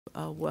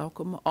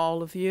Welcome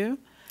all of you.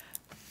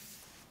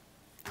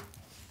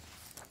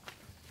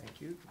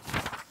 Thank you.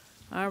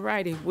 All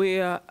righty,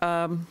 we're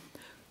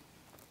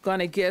going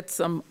to get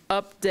some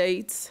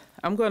updates.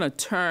 I'm going to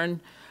turn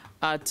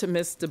to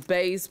Mr.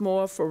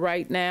 Bazemore for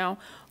right now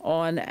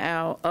on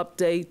our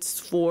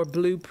updates for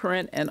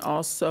Blueprint and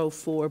also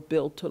for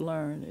Build to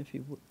Learn, if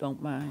you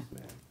don't mind.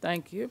 Yes,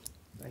 Thank you.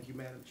 thank you,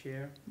 Madam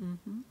Chair.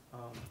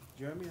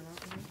 Jeremy,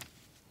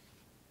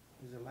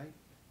 is it light?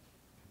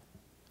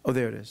 Oh,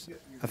 there it is.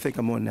 I think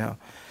I'm on now.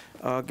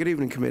 Good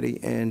evening, committee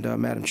and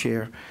Madam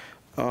Chair.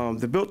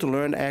 The Build to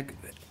Learn Act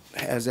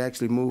has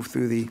actually moved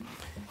through the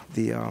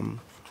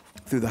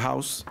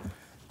House.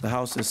 The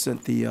House has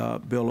sent the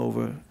bill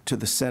over to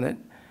the Senate.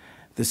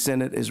 The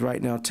Senate is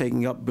right now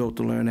taking up Build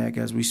to Learn Act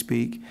as we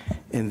speak,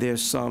 and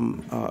there's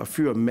a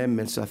few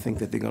amendments I think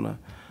that they're going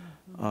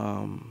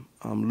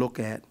to look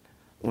at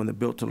on the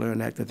Build to Learn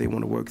Act that they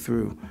want to work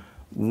through.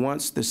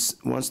 Once the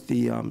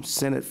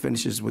Senate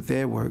finishes with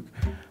their work,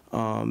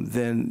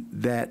 then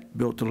that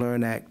Build to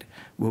Learn Act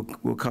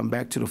will come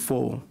back to the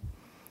full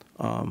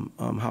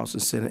House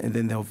and Senate, and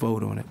then they'll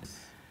vote on it.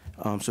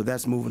 So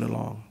that's moving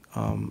along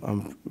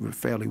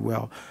fairly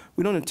well.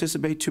 We don't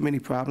anticipate too many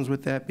problems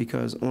with that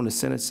because on the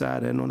Senate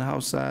side and on the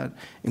House side,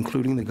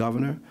 including the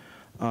governor,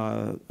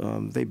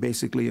 they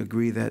basically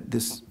agree that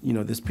this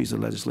piece of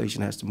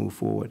legislation has to move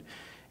forward.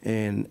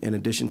 And in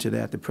addition to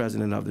that, the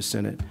president of the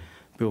Senate,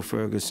 Bill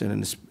Ferguson,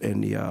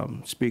 and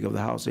the Speaker of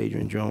the House,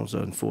 Adrian Jones,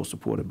 are in full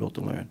support of Build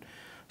to Learn.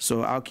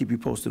 So I'll keep you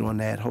posted on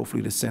that.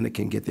 Hopefully the Senate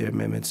can get their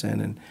amendments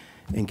in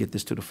and get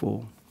this to the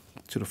full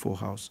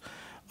House.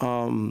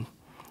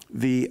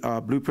 The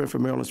Blueprint for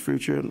Maryland's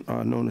Future,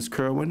 known as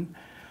Kerwin,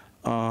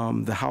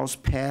 the House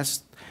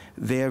passed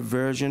their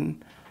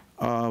version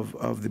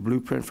of the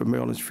Blueprint for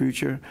Maryland's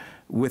Future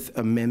with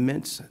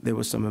amendments. There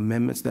were some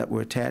amendments that were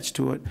attached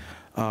to it.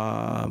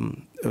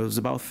 It was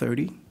about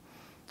 30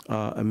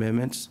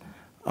 amendments.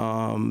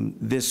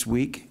 This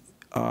week,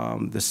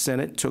 the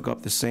Senate took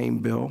up the same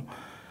bill.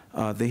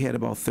 They had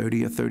about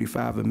 30 or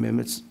 35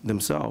 amendments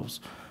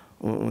themselves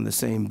on the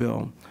same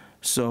bill.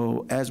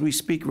 So as we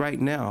speak right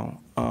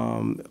now,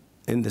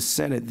 in the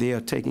Senate, they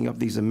are taking up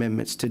these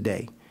amendments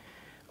today.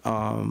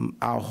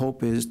 Our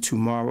hope is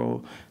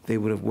tomorrow they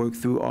would have worked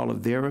through all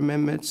of their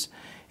amendments,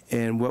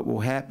 and what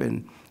will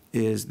happen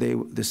is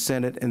the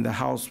Senate and the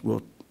House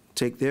will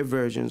take their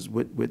versions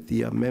with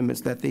the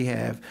amendments that they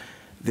have.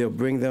 They'll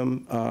bring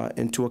them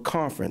into a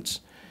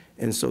conference,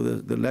 and so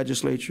the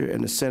legislature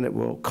and the Senate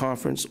will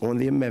conference on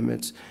the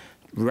amendments,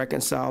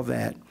 reconcile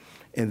that,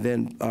 and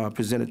then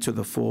present it to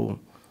the full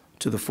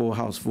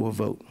House for a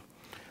vote.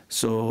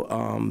 So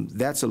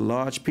that's a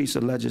large piece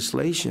of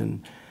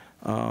legislation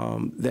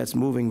that's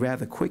moving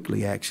rather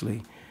quickly,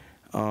 actually,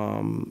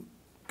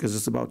 because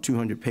it's about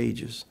 200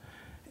 pages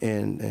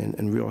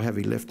and real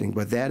heavy lifting.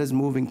 But that is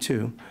moving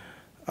too.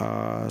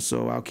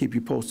 So I'll keep you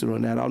posted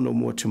on that. I'll know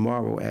more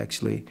tomorrow,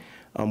 actually,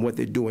 what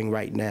they're doing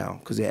right now,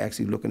 because they're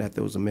actually looking at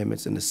those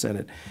amendments in the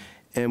Senate.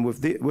 And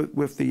with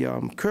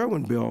the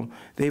Kerwin bill,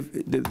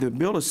 the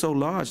bill is so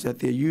large that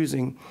they're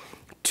using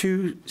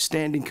 2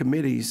 standing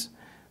committees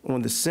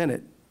on the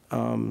Senate,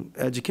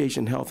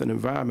 Education, Health, and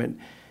Environment,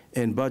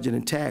 and Budget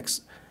and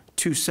Tax,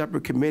 2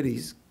 separate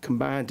committees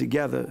combined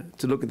together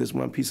to look at this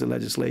one piece of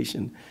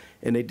legislation.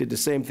 And they did the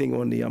same thing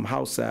on the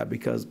House side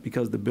because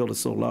the bill is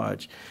so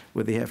large,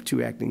 where they have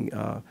 2 acting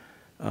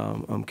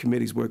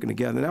committees working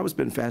together. And that has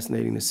been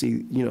fascinating to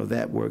see,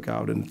 that work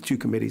out, and 2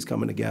 committees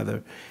coming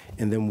together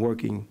and then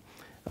working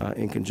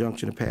in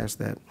conjunction to pass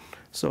that.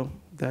 So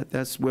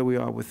that's where we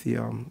are with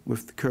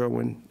the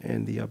Kerwin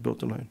and the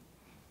Build to Learn.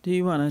 Do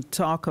you want to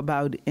talk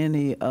about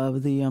any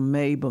of the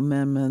MABE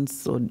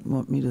amendments, or do you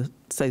want me to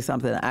say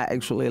something? I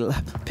actually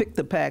picked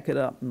the packet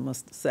up and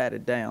must have sat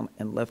it down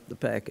and left the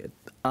packet.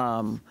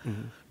 Do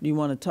you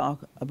want to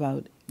talk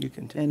about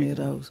any of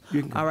those?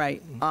 All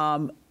right.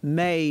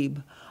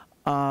 MABE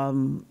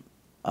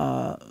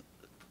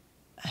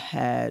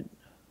had,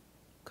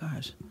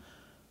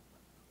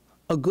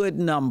 a good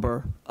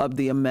number of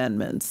the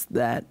amendments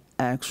that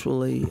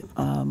actually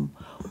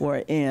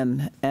were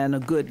in, and a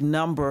good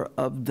number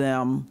of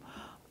them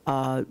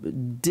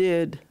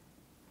did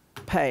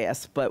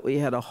pass, but we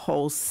had a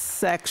whole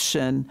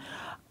section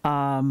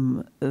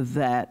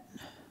that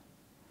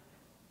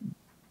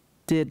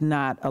did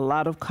not. A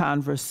lot of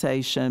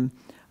conversation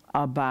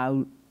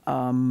about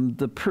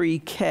the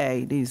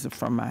pre-K. These are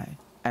from my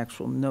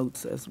actual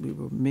notes as we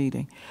were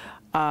meeting.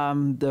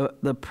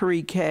 The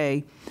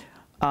pre-K,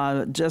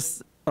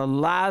 just a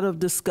lot of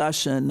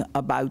discussion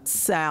about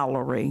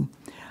salary,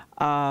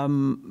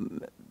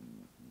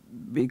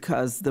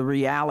 because the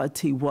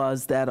reality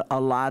was that a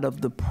lot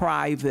of the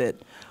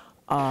private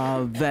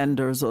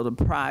vendors or the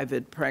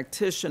private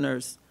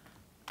practitioners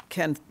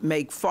can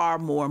make far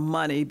more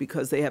money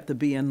because they have to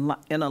be in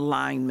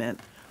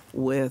alignment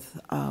with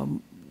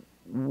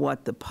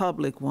what the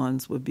public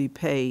ones would be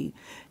paid.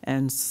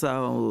 And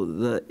so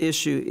the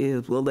issue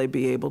is, will they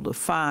be able to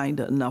find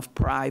enough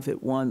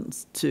private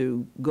ones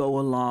to go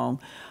along?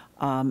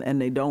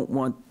 And they don't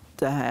want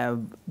to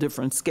have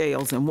different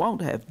scales and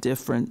won't have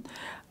different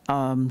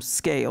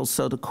scales.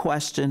 So the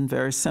question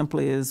very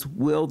simply is,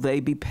 will they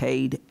be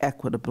paid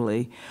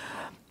equitably?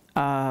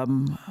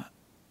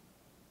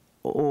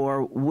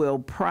 Or will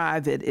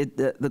private,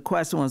 the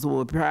question was,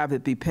 will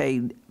private be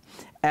paid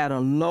at a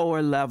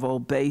lower level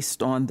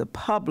based on the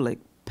public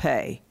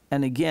pay?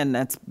 And again,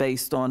 that's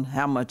based on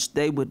how much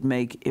they would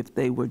make if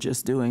they were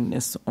just doing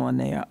this on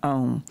their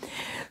own.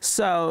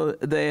 So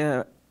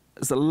there's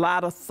a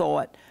lot of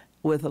thought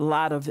with a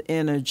lot of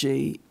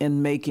energy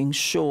in making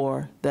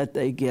sure that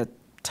they get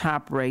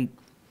top-rate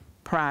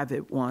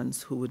private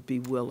ones who would be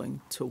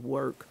willing to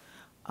work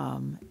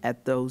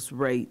at those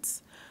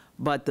rates.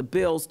 But the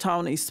bills,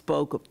 Tony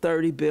spoke of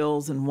 30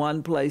 bills in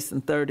one place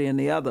and 30 in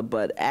the other,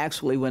 but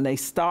actually when they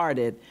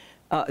started,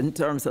 in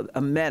terms of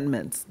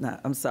amendments,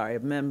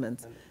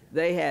 amendments,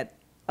 they had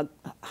a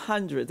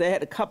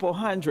couple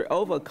hundred,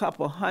 over a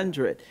couple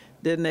hundred,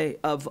 didn't they,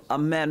 of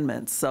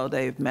amendments. So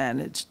they've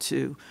managed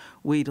to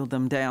wheedle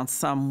them down.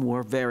 Some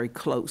were very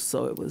close,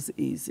 so it was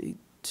easy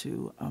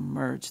to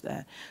merge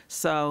that.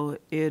 So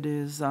it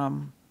is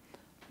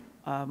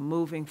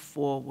moving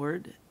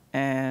forward.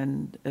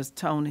 And as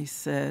Tony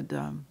said,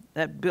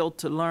 that Built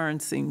to Learn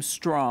seems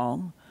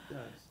strong,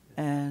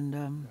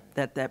 and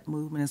that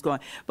movement is going.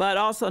 But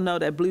I also know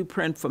that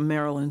Blueprint for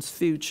Maryland's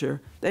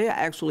Future, they are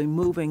actually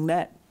moving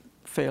that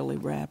fairly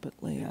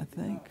rapidly, I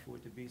think,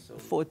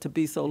 for it to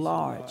be so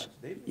large.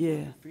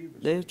 Yeah,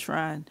 they're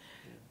trying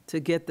to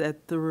get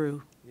that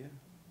through. Yeah.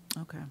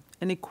 Okay.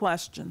 Any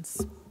questions?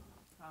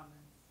 Comments?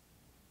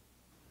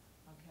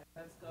 Okay,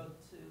 let's go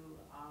to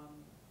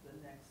the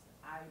next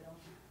item.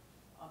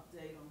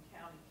 Update on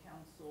county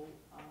council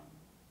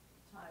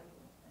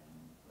title and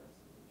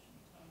resolution.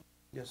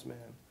 Yes, ma'am.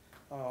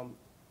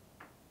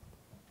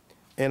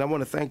 And I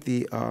want to thank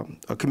the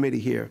committee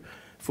here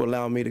for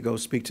allowing me to go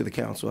speak to the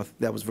council.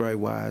 That was very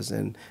wise,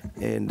 and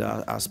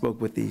I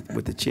spoke with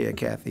the chair,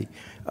 Kathy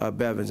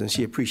Bevins, and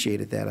she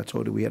appreciated that. I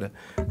told her we had a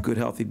good,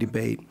 healthy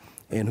debate,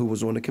 and who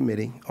was on the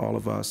committee, all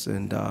of us,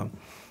 and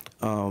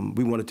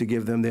we wanted to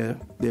give them their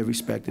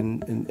respect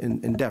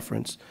and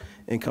deference,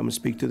 and come and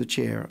speak to the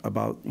chair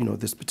about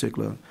this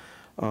particular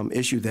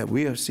issue that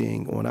we are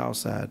seeing on our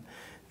side,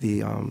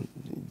 the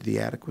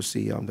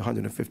adequacy, the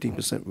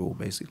 115% rule,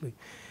 basically.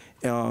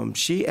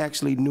 She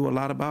actually knew a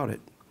lot about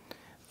it.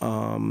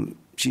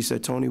 She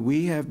said, Tony,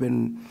 we have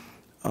been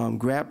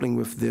grappling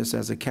with this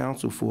as a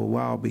council for a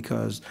while,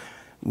 because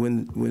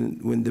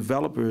when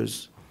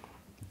developers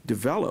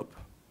develop,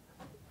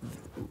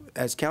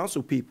 as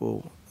council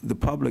people, the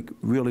public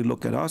really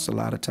look at us a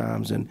lot of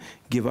times and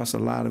give us a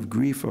lot of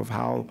grief of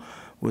how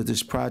was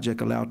this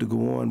project allowed to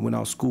go on when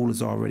our school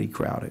is already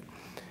crowded.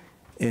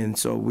 And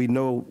so we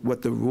know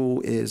what the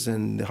rule is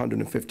in the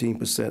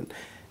 115%,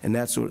 and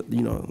that's what,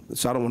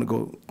 so I don't want to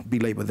go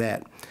belabor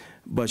that.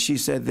 But she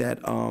said that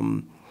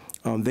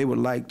they would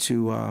like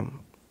to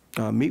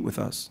meet with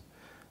us.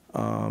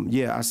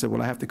 Yeah, I said,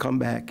 well, I have to come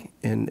back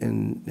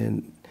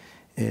and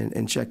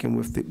check in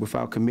with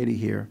our committee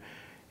here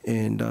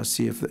and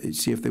see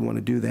if they want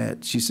to do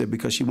that. She said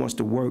because she wants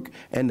to work,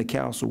 and the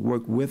council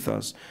work with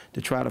us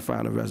to try to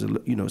find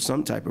a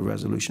some type of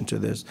resolution to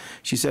this.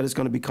 She said it's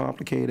going to be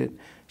complicated.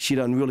 She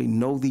doesn't really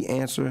know the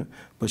answer,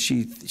 but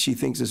she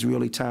thinks it's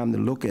really time to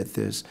look at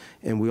this,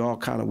 and we all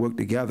kind of work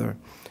together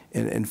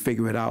and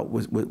figure it out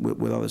with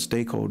other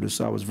stakeholders.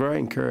 So I was very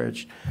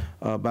encouraged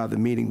by the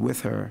meeting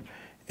with her,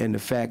 and the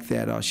fact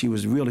that she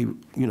was really,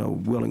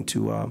 willing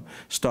to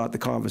start the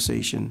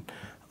conversation.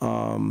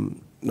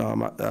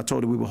 I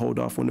told her we would hold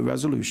off on the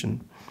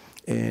resolution,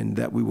 and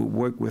that we would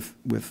work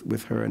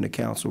with her and the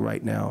council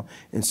right now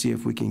and see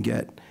if we can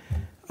get,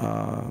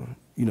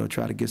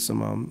 try to get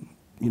some,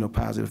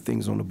 positive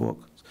things on the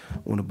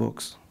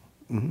books.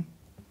 Mm-hmm.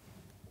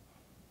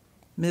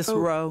 Ms.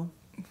 Rowe.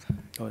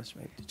 Oh, that's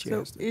right. The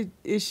chair. So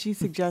is she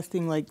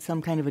suggesting like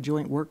some kind of a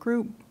joint work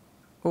group,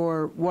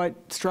 or what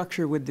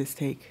structure would this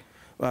take?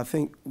 Well, I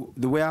think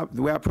the way I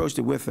approached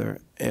it with her,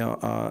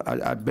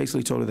 I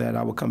basically told her that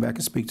I would come back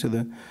and speak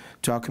to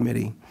our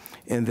committee,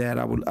 and that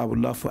I would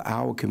love for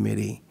our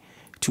committee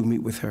to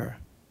meet with her,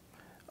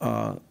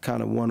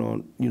 kind of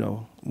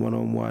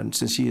one-on-one,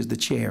 since she is the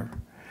chair,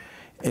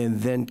 and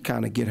then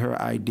kind of get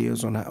her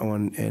ideas on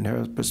and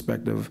her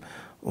perspective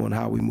on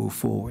how we move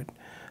forward.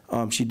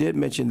 She did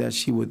mention that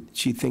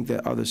she think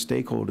that other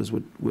stakeholders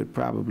would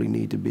probably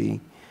need to be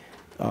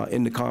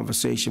in the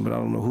conversation, but I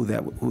don't know who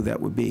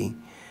that would be.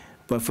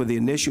 But for the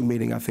initial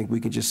meeting, I think we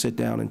can just sit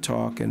down and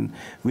talk, and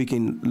we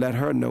can let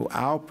her know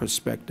our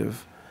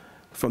perspective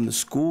from the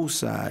school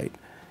side,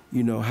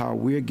 how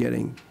we're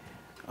getting,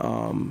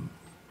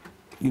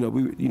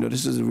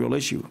 this is a real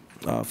issue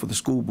for the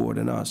school board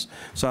and us.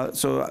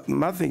 So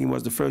my thinking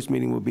was the first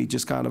meeting would be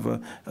just kind of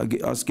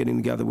us getting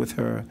together with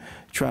her,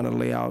 trying to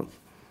lay out,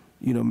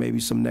 maybe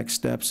some next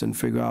steps and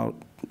figure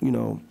out,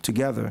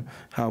 together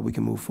how we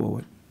can move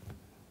forward.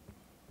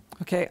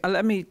 Okay,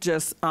 let me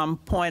just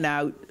point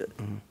out,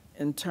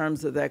 in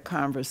terms of that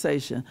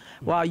conversation.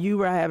 While you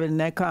were having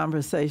that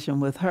conversation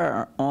with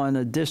her on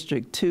a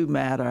District 2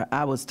 matter,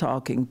 I was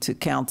talking to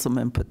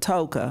Councilman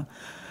Patoka,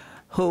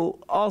 who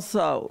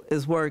also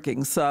is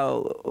working.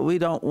 So we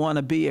don't want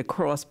to be at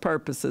cross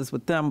purposes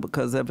with them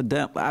because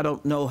evidently I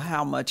don't know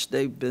how much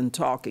they've been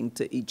talking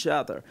to each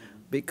other,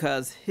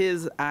 because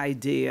his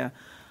idea,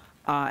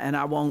 and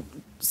I won't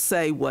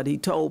say what he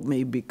told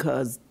me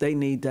because they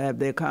need to have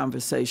their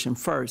conversation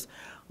first,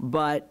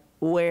 but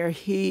where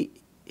he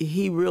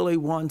really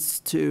wants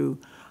to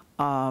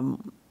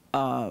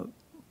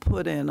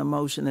put in a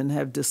motion and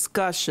have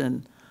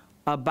discussion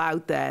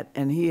about that,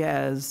 and he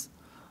has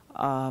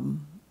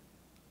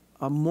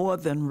a more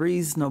than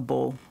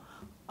reasonable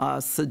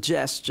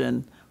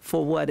suggestion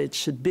for what it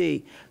should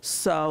be.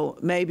 So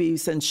maybe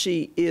since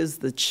she is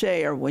the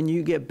chair, when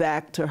you get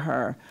back to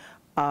her,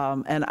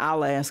 and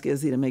I'll ask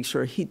Izzy to make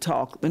sure he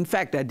talked. In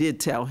fact, I did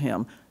tell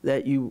him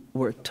that you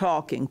were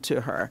talking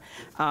to her,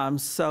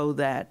 so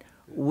that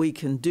we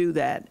can do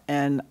that.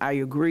 And I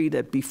agree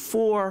that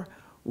before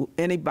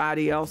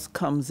anybody else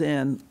comes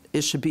in,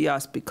 it should be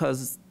us,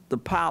 because the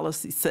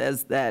policy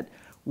says that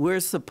we're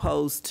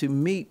supposed to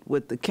meet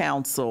with the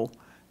council,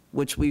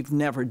 which we've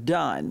never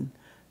done,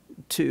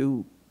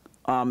 to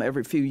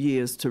every few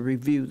years to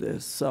review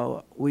this.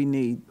 So we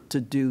need to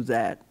do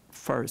that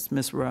first.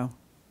 Ms. Rowe.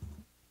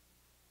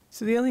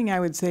 So the other thing I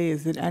would say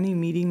is that any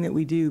meeting that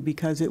we do,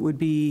 because it would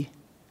be,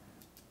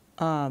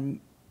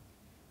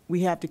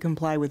 we have to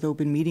comply with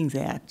Open Meetings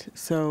Act.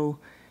 So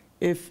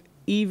if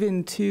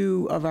even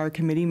 2 of our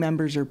committee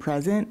members are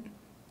present,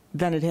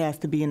 then it has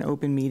to be an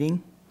open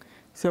meeting.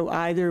 So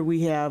either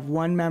we have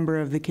one member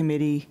of the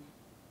committee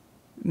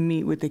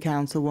meet with the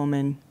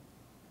councilwoman,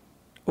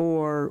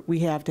 or we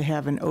have to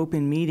have an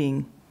open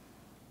meeting,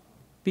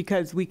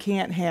 because we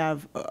can't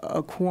have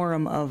a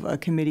quorum of a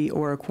committee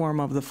or a quorum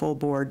of the full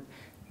board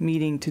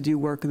meeting to do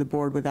work of the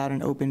board without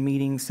an open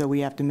meeting. So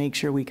we have to make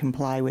sure we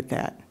comply with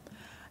that.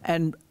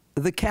 And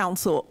the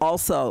council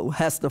also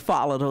has to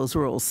follow those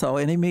rules. So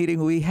any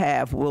meeting we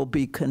have will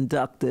be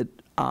conducted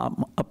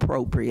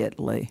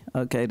appropriately.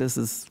 Okay, this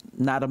is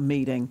not a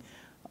meeting.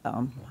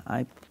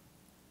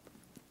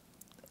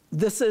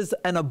 This is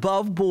an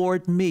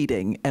above-board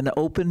meeting, an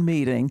open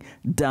meeting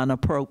done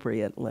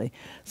appropriately.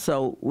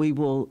 So we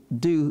will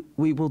do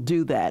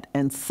that.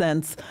 And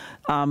since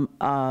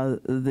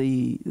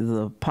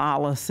the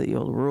policy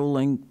or the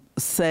ruling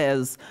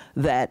says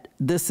that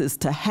this is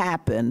to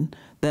happen,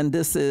 then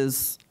this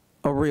is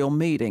a real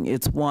meeting.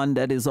 It's one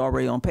that is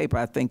already on paper.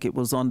 I think it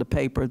was on the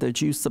paper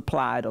that you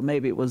supplied, or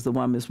maybe it was the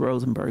one Ms.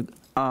 Rosenberg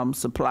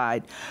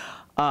supplied,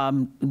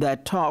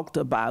 that talked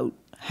about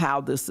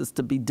how this is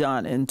to be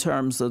done in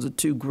terms of the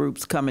 2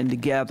 groups coming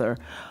together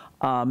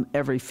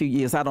every few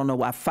years. I don't know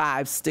why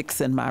 5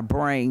 sticks in my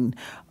brain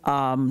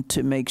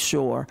to make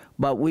sure,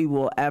 but we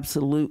will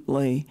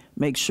absolutely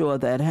make sure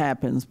that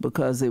happens,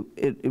 because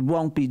it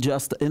won't be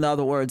just, in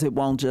other words, it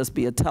won't just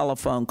be a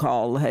telephone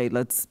call, hey,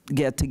 let's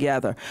get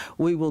together.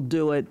 We will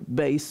do it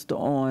based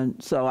on,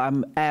 so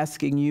I'm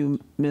asking you,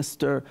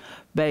 Mr.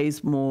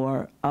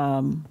 Bazemore,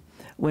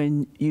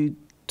 when you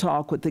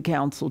talk with the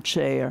council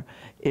chair,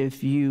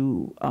 if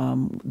you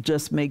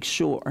just make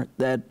sure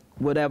that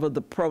whatever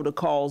the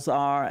protocols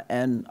are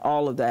and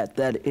all of that,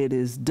 that it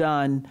is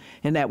done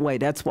in that way.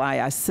 That's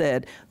why I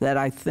said that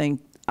I think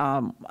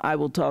I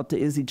will talk to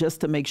Izzy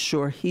just to make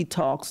sure he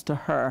talks to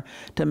her,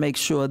 to make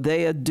sure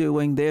they are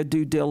doing their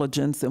due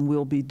diligence and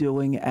we'll be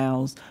doing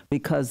ours,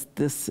 because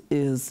this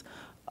is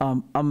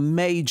a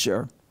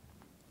major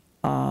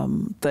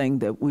thing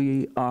that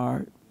we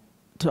are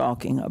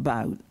talking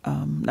about,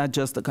 not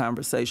just a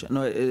conversation.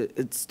 No,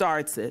 it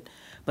starts it,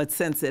 but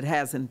since it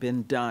hasn't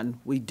been done,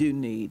 we do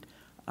need,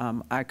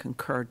 I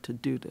concur, to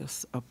do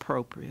this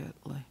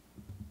appropriately.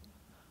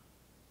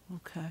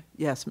 Okay.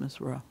 Yes, Ms.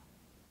 Rowe.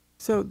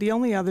 So the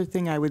only other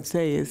thing I would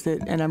say is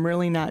that, and I'm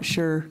really not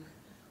sure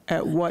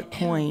at what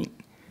point,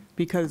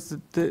 because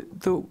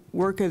the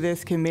work of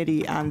this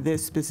committee on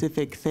this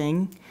specific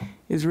thing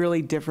is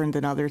really different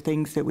than other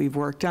things that we've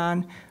worked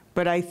on.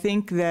 But I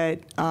think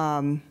that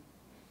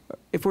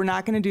if we're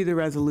not going to do the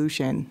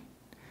resolution,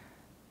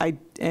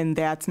 and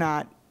that's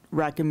not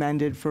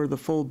recommended for the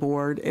full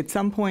board, at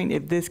some point,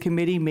 if this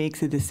committee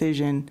makes a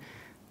decision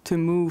to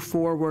move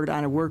forward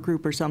on a work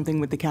group or something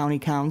with the county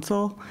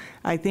council,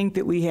 I think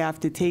that we have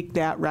to take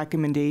that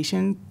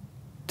recommendation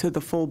to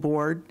the full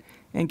board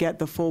and get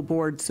the full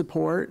board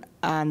support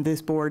on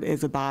this board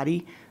as a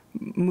body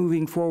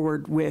moving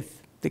forward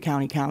with the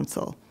county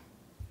council.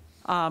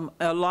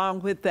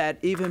 Along with that,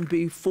 even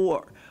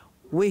before,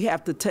 we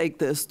have to take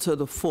this to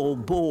the full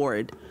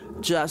board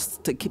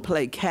just to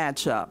play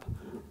catch up.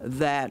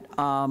 That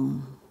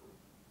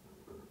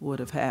would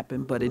have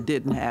happened, but it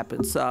didn't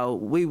happen. So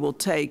we will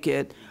take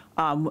it.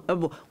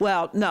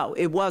 Well, no,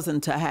 it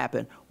wasn't to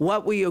happen.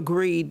 What we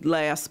agreed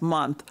last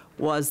month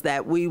was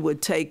that we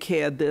would take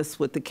care of this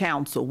with the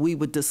council. We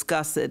would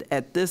discuss it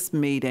at this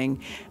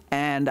meeting,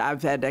 and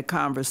I've had that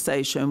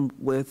conversation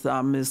with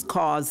Ms.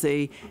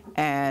 Causey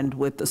and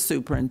with the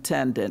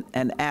superintendent.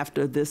 And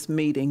after this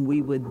meeting,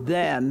 we would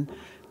then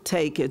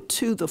take it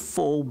to the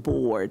full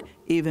board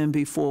even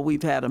before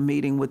we've had a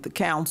meeting with the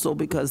council,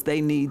 because they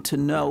need to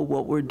know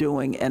what we're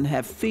doing and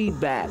have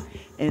feedback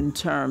in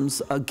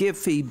terms, give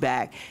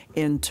feedback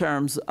in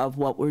terms of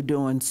what we're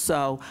doing.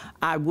 So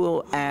I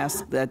will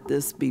ask that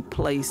this be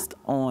placed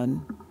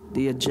on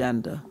the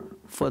agenda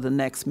for the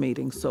next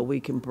meeting so we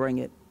can bring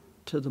it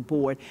to the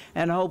board.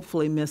 And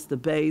hopefully,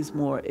 Mr.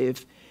 Bazemore,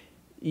 if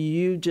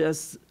you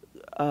just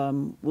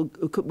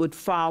would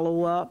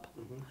follow up,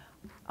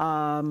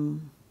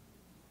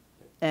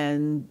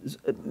 and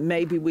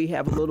maybe we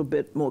have a little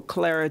bit more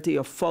clarity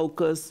or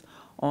focus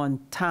on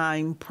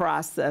time,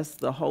 process,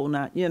 the whole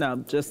night, you know,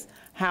 just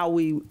how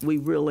we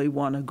really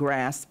want to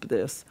grasp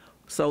this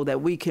so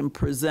that we can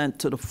present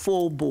to the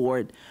full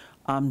board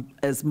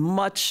as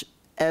much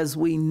as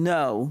we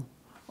know,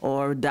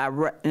 or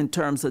direct in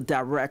terms of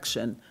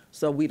direction,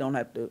 so we don't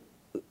have to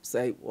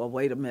say, well,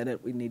 wait a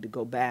minute, we need to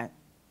go back,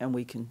 and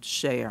we can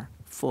share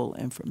full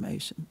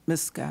information.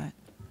 Ms. Scott.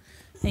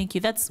 Thank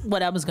you. That's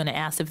what I was going to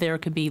ask, if there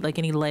could be like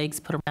any legs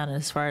put around it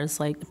as far as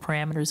like the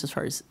parameters, as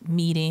far as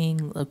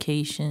meeting,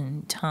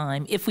 location,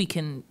 time, if we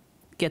can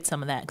get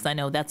some of that, because I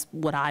know that's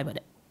what I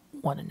would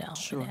want to know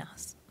Sure. and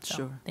ask. So,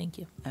 Sure. Thank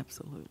you.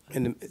 Absolutely.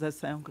 And Does that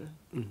sound good?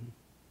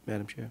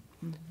 Madam Chair.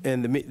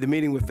 And the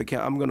meeting with the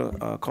I'm going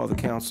to call the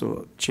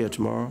council chair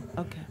tomorrow.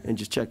 Okay. And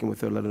just check in with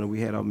her, let her know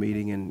we had our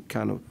meeting and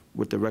kind of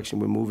what direction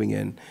we're moving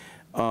in.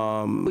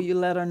 Will you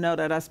let her know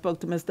that I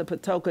spoke to Mr.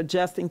 Patoka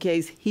just in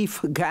case he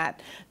forgot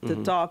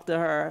to talk to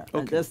her,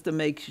 just to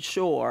make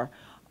sure,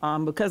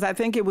 because I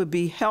think it would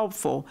be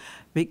helpful,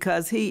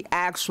 because he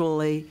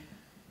actually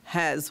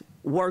has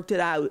worked it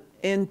out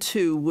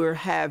into we're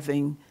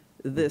having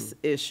this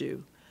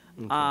issue.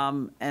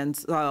 And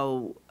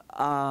so,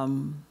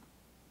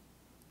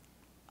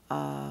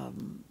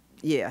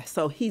 yeah,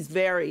 so he's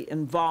very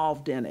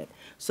involved in it.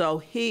 So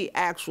he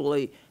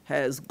actually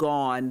has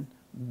gone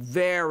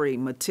very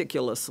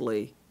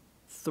meticulously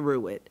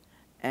through it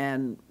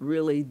and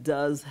really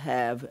does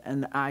have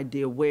an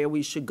idea where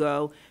we should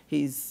go.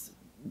 He's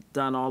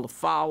done all the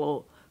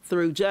follow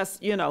through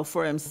just, you know,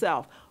 for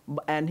himself.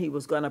 And he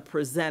was going to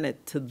present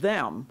it to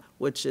them,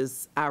 which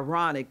is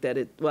ironic that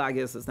well, I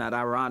guess it's not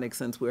ironic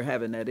since we're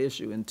having that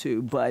issue in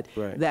two, but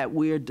that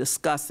we're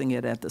discussing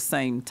it at the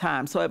same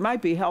time. So it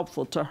might be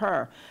helpful to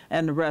her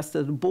and the rest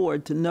of the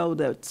board to know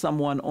that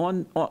someone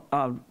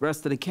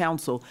rest of the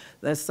council,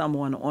 that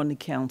someone on the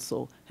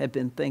council had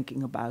been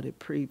thinking about it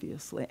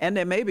previously. And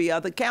there may be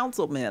other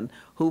councilmen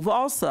who've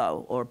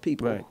also, or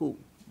people who,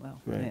 well,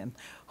 man,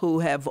 who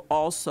have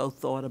also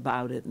thought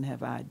about it and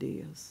have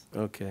ideas.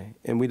 Okay.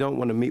 And we don't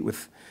want to meet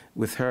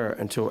with her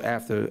until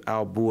after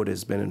our board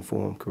has been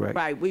informed, correct?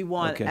 Right. We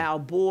want our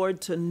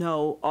board to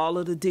know all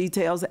of the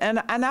details.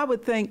 And I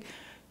would think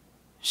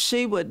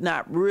she would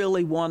not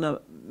really want to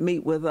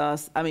meet with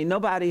us. I mean,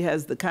 nobody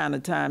has the kind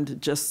of time to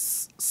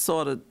just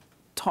sort of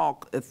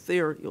talk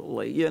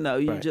ethereally. You know,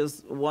 you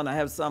just want to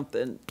have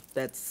something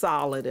that's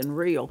solid and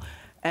real.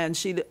 And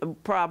she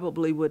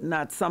probably would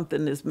not,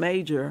 something this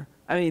major.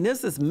 I mean,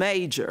 this is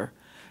major.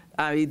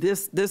 I mean,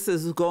 this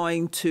is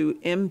going to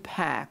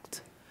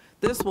impact,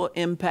 this will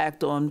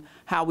impact on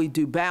how we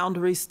do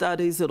boundary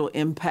studies. It'll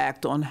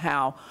impact on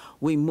how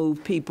we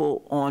move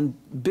people on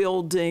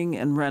building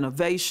and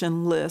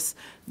renovation lists.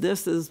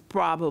 This is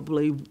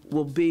probably,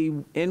 will be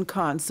in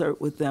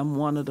concert with them,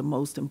 one of the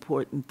most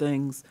important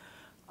things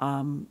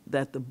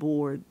that the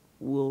board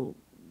will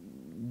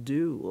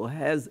do, or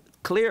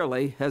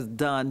clearly has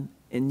done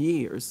in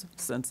years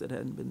since it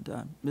hadn't been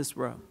done. Ms.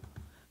 Rowe.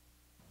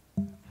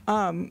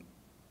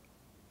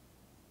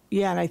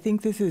 Yeah, and I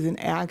think this is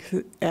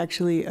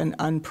actually an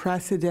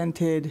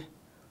unprecedented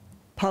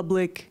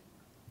public,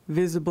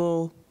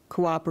 visible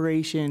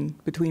cooperation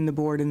between the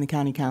board and the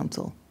county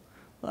council.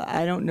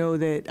 I don't know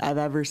that I've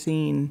ever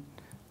seen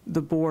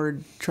the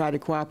board try to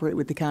cooperate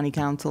with the county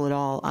council at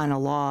all on a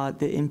law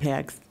that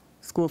impacts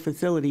school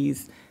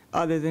facilities,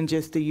 other than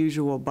just the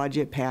usual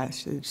budget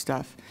passage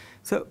stuff.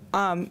 So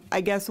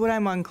I guess what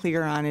I'm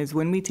unclear on is,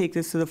 when we take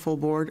this to the full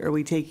board, are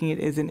we taking it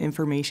as an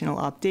informational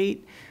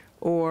update,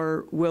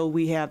 or will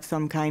we have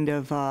some kind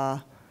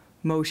of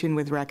motion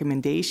with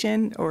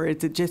recommendation, or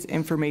is it just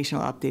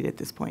informational update at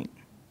this point?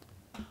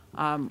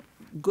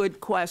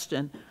 Good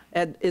question.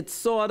 And it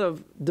sort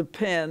of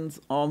depends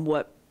on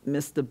what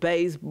Mr.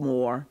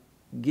 Bazemore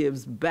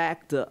gives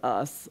back to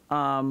us.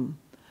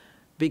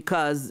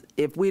 Because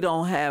if we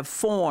don't have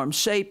form,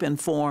 shape and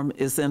form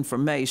is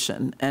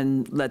information,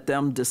 and let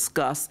them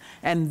discuss.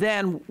 And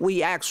then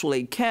we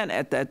actually can,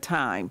 at that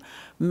time,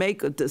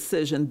 make a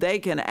decision. They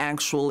can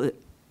actually,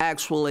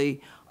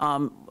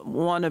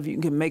 one of you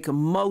can make a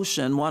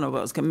motion, one of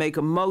us can make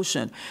a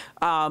motion,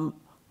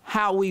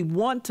 how we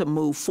want to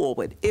move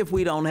forward if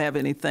we don't have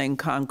anything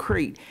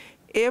concrete.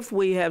 If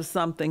we have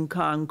something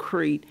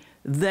concrete,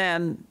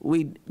 then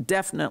we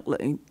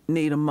definitely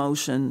need a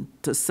motion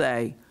to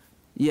say,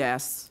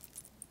 yes,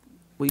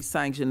 we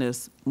sanction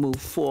this, move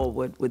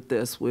forward with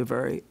this. We're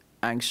very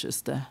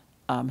anxious to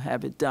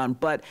have it done.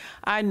 But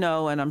I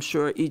know, and I'm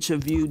sure each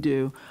of you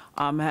do,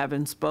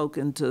 having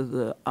spoken to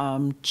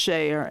the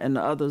chair and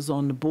the others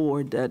on the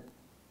board,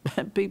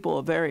 that people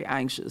are very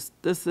anxious.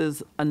 This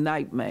is a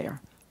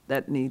nightmare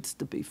that needs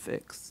to be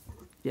fixed.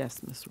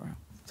 Yes, Ms. Rowe.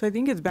 So I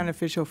think it's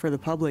beneficial for the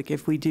public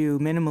if we do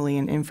minimally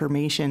an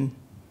information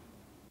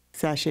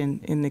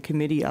session in the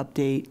committee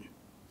update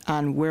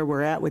on where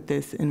we're at with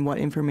this and what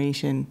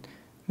information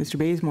Mr.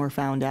 Bazemore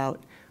found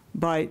out.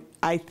 But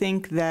I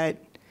think that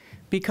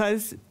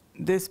because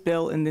this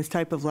bill and this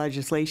type of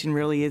legislation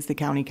really is the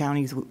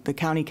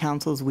county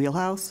council's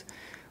wheelhouse,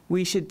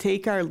 we should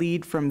take our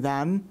lead from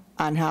them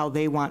on how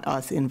they want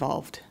us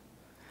involved.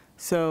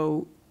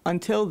 So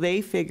until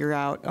they figure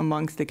out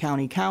amongst the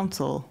county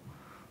council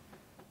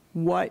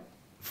what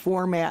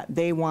format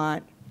they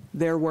want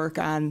their work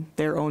on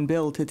their own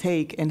bill to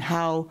take and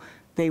how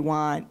they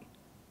want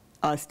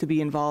us to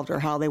be involved or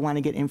how they want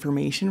to get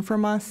information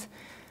from us,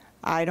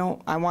 I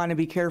want to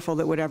be careful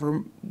that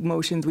whatever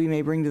motions we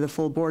may bring to the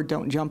full board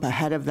don't jump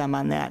ahead of them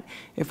on that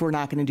if we're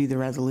not going to do the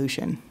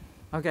resolution.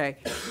 Okay,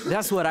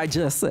 that's what I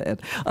just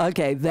said.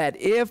 Okay, that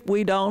if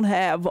we don't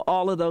have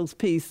all of those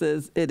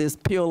pieces, it is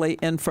purely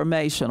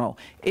informational.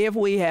 If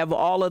we have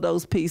all of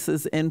those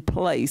pieces in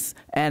place,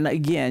 and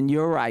again,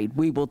 you're right,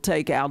 we will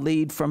take our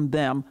lead from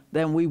them,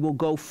 then we will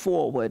go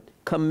forward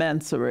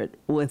commensurate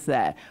with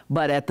that.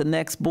 But at the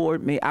next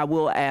board meeting, I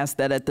will ask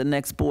that at the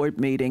next board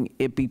meeting,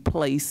 it be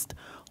placed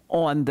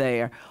on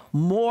there.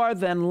 More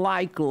than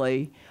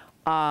likely,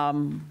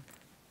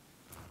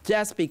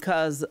 just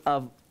because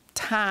of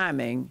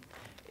timing,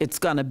 it's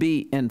going to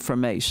be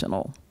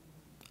informational,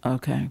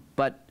 okay?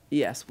 But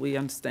yes, we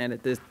understand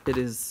that it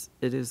is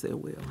their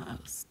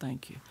wheelhouse.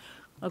 Thank you.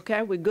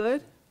 Okay, we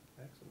good?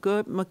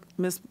 Good,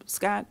 Ms.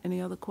 Scott,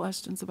 any other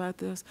questions about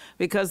this?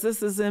 Because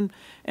this is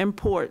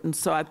important,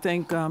 so I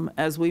think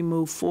as we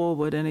move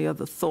forward, any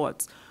other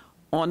thoughts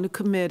on the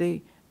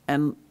committee,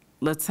 and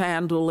let's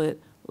handle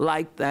it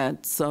like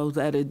that so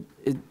that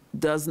it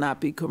does not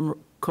be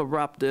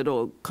corrupted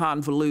or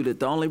convoluted.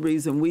 The only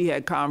reason we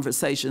had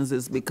conversations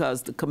is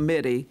because the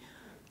committee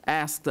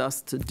asked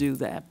us to do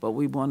that, but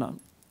we want to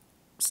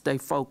stay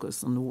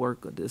focused on the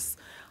work of this.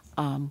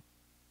 All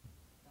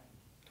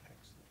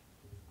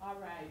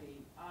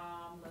righty,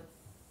 let's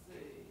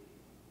see.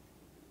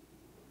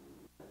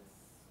 Let's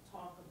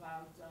talk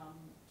about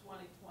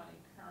 2020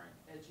 current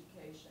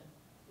education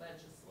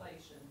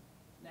legislation.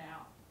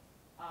 Now,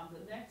 the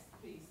next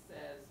piece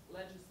says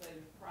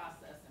legislative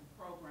process and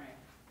program.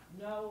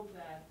 Know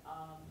that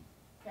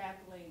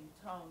Kathleen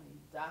Toney,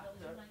 Dr.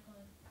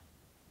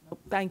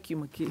 Thank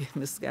you,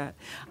 Ms. Scott.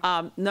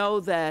 Know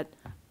that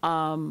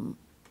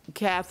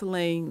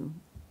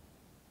Kathleen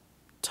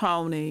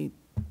Toney,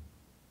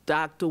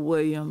 Dr.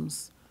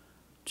 Williams,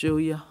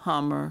 Julia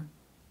Hummer,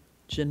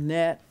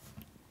 Jeanette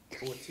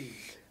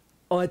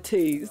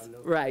Ortiz,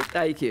 right,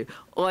 thank you.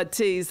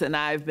 Ortiz and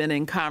I have been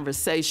in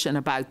conversation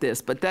about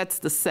this, but that's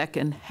the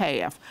second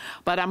half.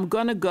 But I'm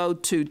going to go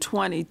to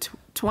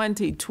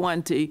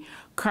 2020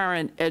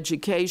 current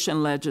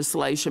education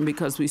legislation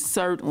because we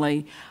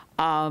certainly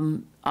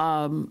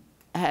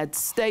had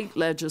state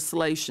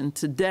legislation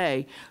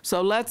today.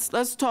 So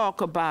let's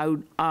talk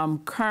about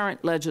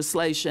current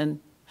legislation.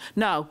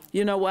 No,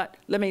 you know what?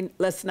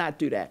 Let's not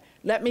do that.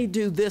 Let me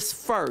do this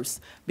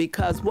first,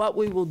 because what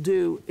we will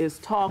do is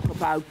talk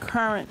about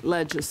current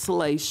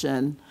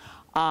legislation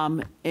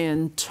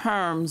in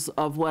terms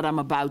of what I'm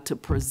about to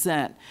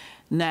present.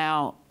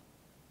 Now,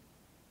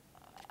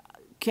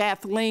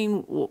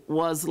 Kathleen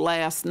was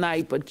last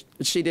night, but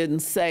she didn't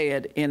say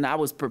it, and I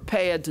was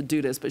prepared to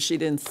do this, but she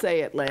didn't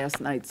say it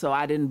last night, so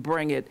I didn't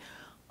bring it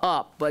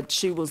up, but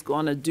she was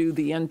going to do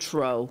the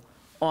intro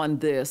on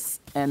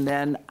this, and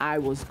then I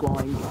was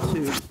going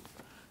to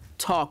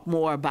talk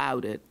more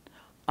about it.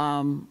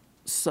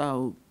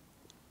 So,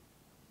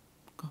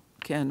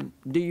 I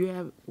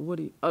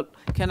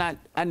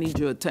need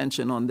your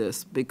attention on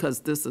this, because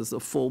this is a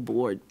full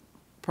board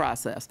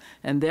process,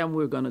 and then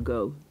we're going to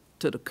go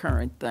to the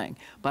current thing.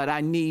 But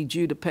I need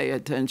you to pay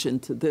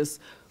attention to this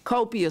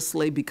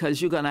copiously,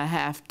 because we're going to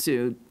have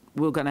to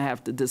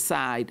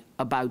decide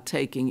about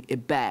taking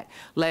it back.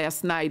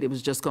 Last night, it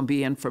was just going to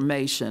be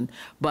information,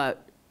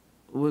 but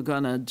we're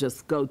going to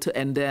just go to,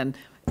 and then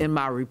in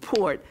my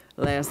report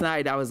last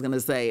night, I was going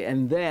to say,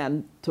 and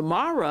then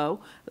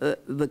tomorrow,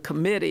 the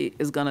committee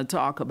is going to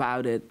talk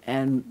about it,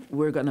 and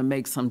we're going to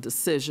make some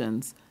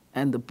decisions,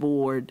 and the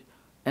board,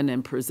 and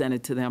then present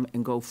it to them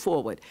and go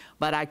forward.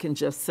 But I can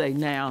just say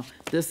now,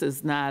 this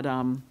is not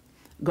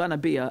going to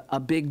be a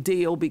big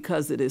deal,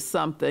 because it is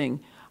something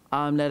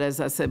that, as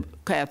I said,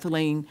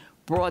 Kathleen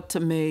brought to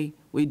me.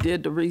 We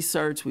did the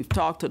research. We've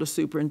talked to the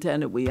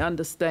superintendent. We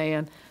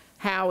understand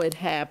how it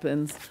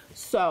happens.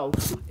 So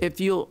if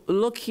you'll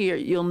look here,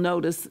 you'll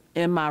notice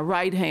in my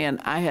right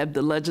hand, I have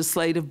the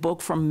legislative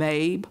book from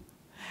MABE.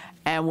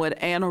 And what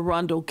Anne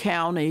Arundel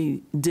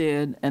County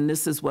did, and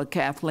this is what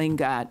Kathleen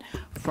got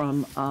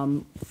from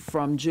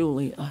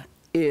Julie,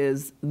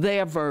 is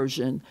their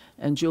version,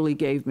 and Julie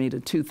gave me the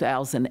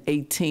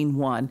 2018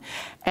 one.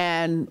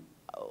 And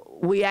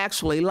we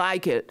actually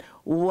like it.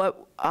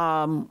 what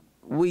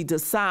we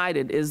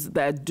decided is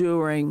that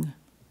during,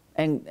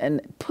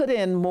 and put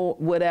in more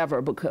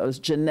whatever, because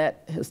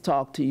Jeanette has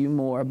talked to you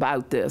more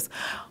about this,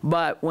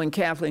 but when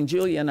Kathleen,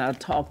 Julia, and I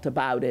talked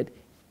about it,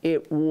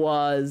 it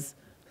was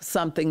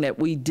something that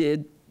we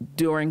did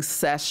during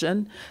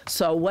session.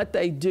 So what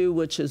they do,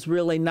 which is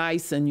really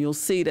nice, and you'll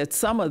see that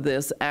some of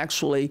this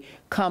actually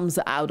comes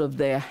out of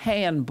their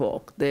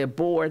handbook, their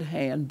board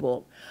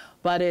handbook,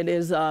 but it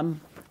is a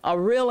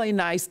really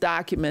nice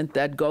document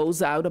that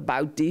goes out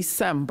about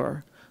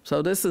December.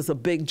 So this is a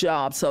big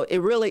job. So it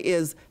really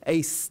is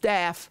a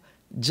staff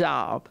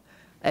job.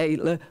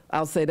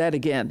 I'll say that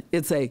again.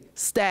 It's a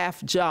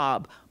staff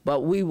job,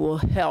 but we will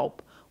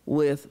help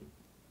with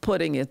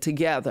putting it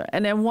together.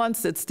 And then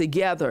once it's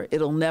together,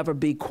 it'll never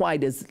be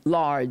quite as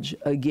large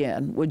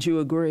again. Would you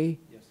agree?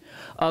 Yes.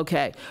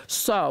 Okay.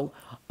 So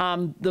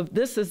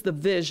this is the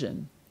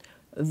vision,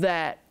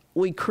 that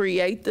we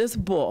create this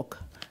book,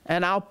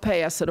 and I'll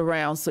pass it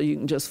around so you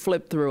can just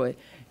flip through it.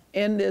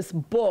 In this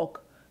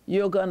book,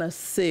 you're going to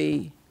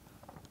see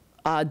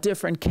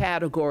different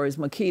categories.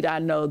 Makita, I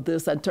know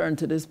this. I turned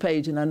to this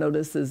page, and I know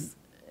this is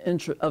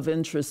of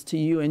interest to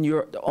you, and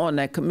you're on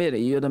that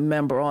committee. You're the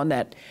member on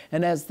that.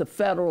 And that's the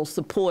federal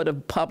support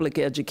of public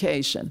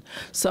education.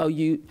 So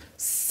you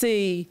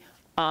see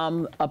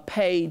a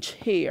page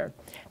here.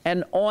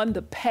 And on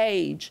the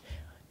page,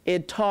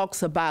 it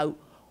talks about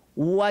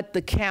what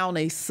the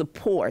county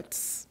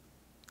supports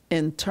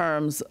in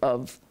terms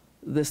of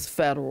this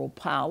federal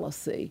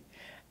policy.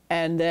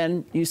 And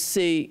then you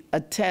see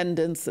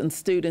attendance and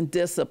student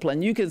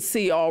discipline. You can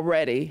see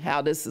already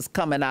how this is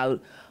coming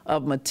out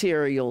of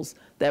materials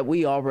that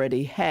we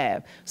already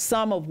have,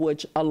 some of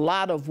which, a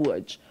lot of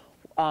which,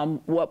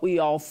 what we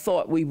all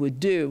thought we would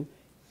do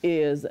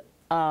is,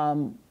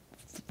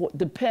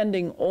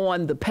 depending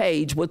on the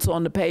page, what's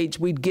on the page,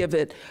 we'd give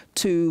it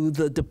to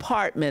the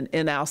department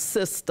in our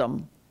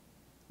system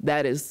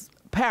that is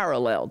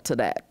parallel to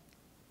that,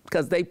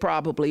 because they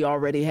probably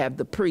already have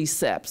the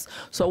precepts.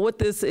 So what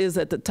this is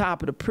at the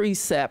top of the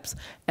precepts,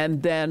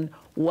 and then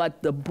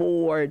what the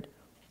board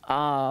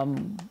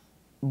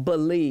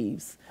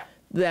believes.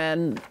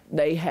 Then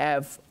they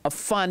have a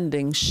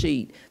funding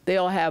sheet.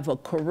 They'll have a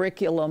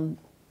curriculum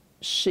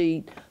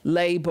sheet,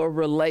 labor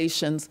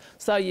relations.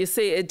 So you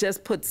see, it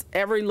just puts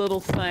every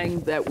little thing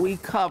that we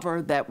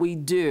cover, that we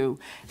do,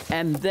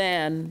 and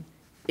then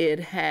it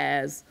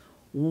has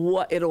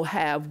what, it'll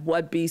have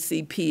what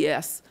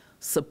BCPS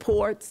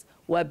supports,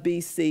 what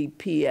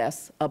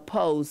BCPS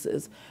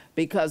opposes.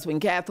 Because when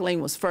Kathleen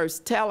was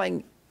first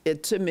telling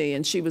it to me,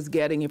 and she was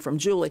getting it from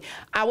Julie,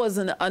 I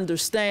wasn't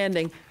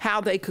understanding how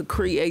they could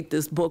create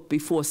this book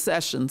before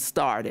session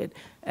started.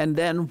 And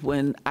then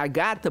when I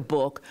got the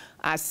book,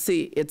 I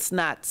see it's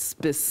not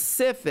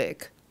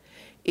specific.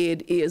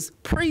 It is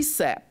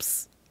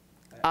precepts.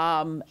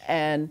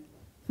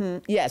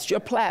 Yes, your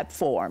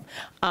platform.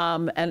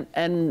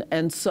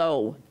 And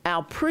so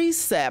our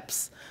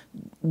precepts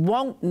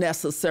won't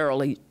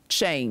necessarily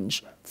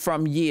change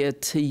from year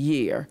to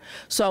year.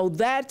 So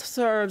that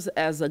serves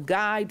as a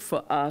guide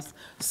for us,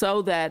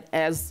 so that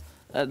as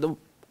the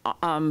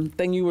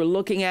thing you were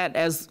looking at,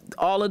 as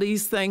all of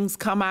these things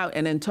come out,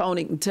 and then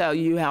Tony can tell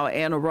you how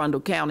Anne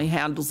Arundel County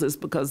handles this,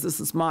 because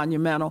this is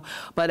monumental,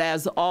 but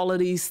as all of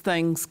these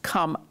things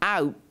come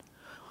out,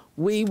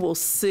 we will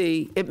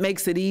see, it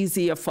makes it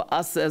easier for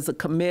us as a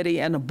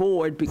committee and a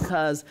board,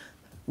 because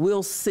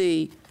we'll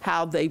see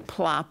how they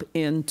plop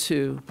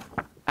into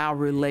our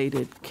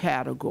related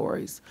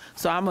categories.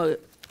 So I'm going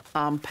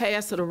to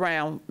pass it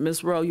around.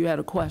 Ms. Rowe, you had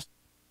a question?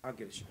 I'll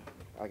get it.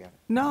 I got it.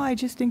 No, I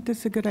just think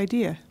that's a good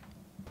idea.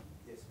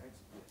 Yes,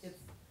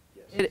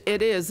 thanks.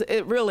 It is.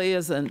 It really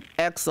is an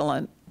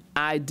excellent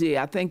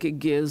idea. I think it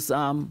gives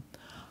form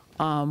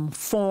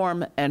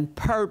and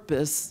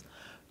purpose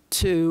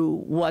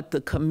to what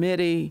the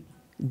committee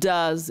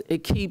does.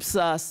 It keeps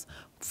us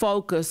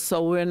focused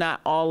so we're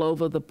not all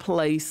over the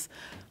place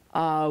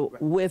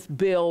with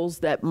bills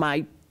that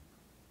might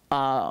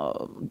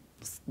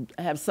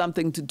have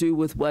something to do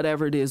with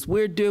whatever it is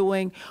we're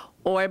doing,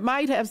 or it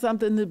might have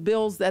something to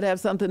bills that have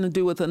something to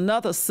do with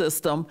another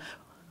system,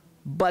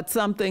 but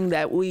something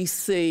that we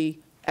see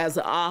as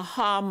an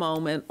aha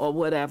moment or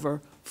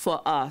whatever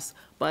for us.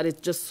 But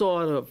it just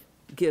sort of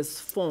gives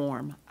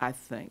form, I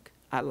think.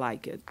 I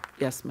like it.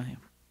 Yes, ma'am.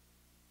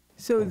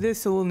 So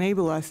this will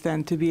enable us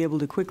then to be able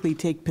to quickly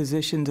take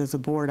positions as a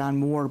board on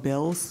more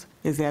bills?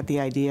 Is that the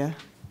idea?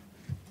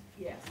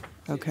 Yes.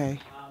 Okay.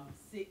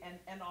 See,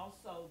 and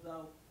also,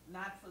 though,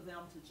 not for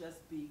them to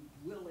just be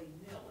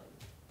willy-nilly,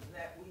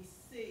 that we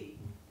see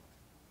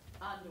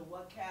under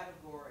what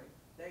category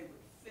they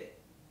would fit,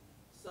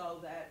 so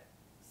that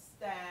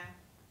staff,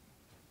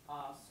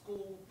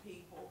 school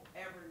people,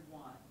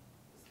 everyone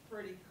is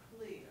pretty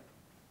clear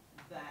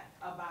that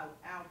about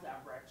our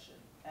direction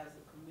as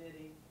a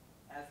committee,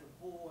 as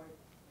a board,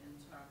 in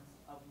terms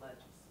of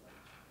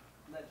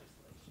legislation.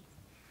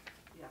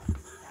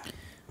 Yeah.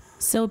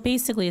 So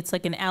basically, it's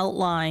like an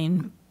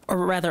outline,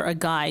 or rather a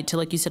guide to,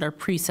 like you said, our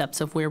precepts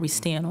of where we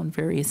stand on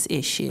various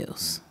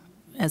issues.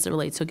 as it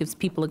relates. So it gives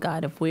people a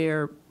guide of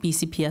where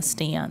BCPS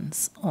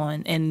stands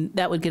on, and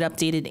that would get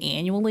updated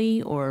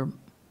annually, or?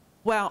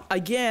 Well,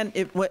 again,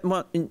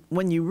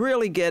 when you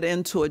really get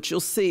into it,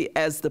 you'll see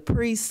as the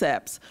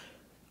precepts,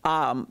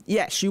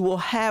 yes, you will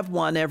have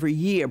one every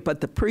year,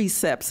 but the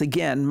precepts,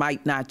 again,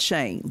 might not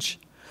change.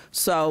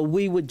 So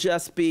we would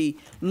just be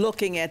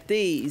looking at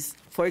these.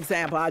 For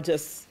example, I'll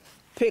just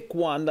pick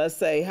one. Let's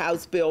say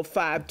House Bill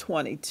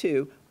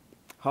 522,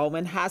 Home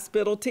and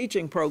Hospital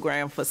Teaching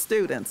Program for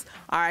Students.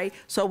 All right,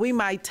 so we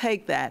might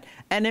take that.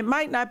 And it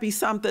might not be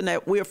something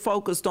that we're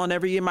focused on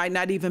every year. It might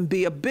not even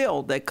be a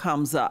bill that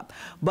comes up.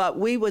 But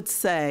we would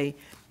say,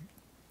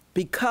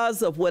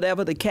 because of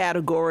whatever the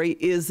category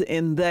is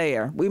in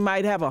there, we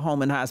might have a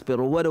home and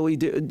hospital. What do we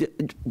do?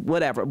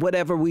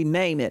 Whatever we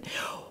name it.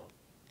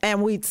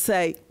 And we'd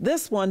say,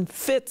 this one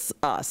fits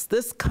us.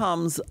 This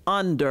comes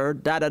under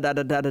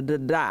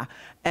da-da-da-da-da-da-da.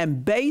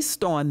 And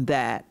based on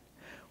that,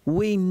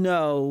 we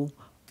know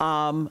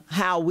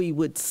how we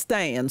would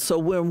stand. So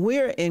when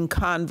we're in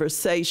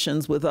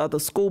conversations with other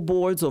school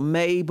boards or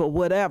MABE or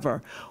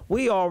whatever,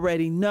 we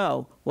already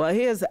know, well,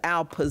 here's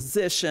our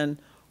position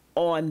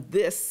on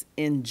this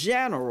in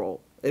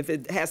general, if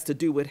it has to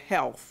do with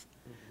health.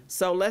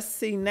 So let's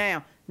see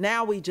now.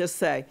 Now we just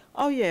say,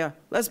 oh yeah,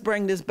 let's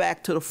bring this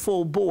back to the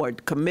full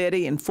board,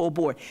 committee and full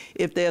board.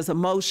 If there's a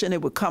motion,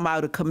 it would come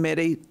out of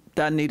committee,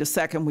 doesn't need a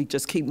second, we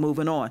just keep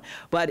moving on.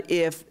 But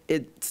if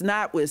it's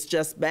not, it's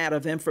just matter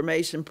of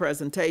information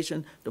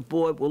presentation, the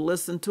board will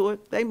listen to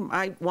it. They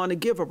might want to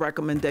give a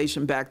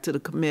recommendation back to the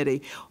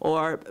committee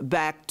or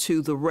back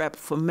to the rep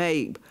for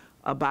MABE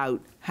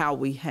about how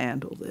we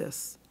handle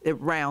this. It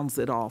rounds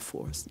it all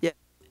for us. Yeah.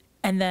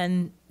 And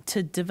then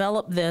to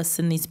develop this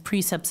and these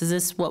precepts, is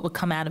this what would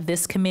come out of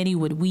this committee?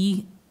 Would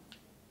we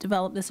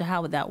develop this, or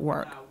how would that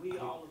work? No, we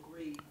all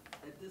agree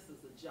that this is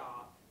a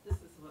job. This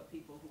is for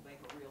people who make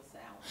a real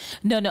salary.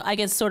 No, I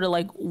guess sort of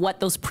like what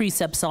those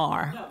precepts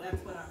are. No,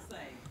 that's what I'm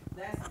saying.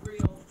 That's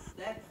real.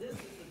 This is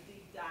a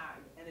deep dive,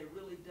 and it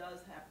really does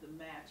have to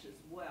match as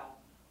well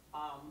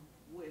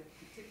with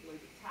particularly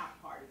the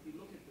top part. If you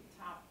look at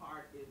the top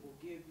part, it will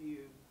give you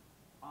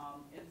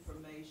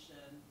information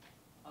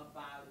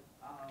about,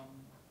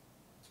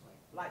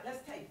 like,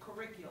 let's take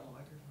curriculum.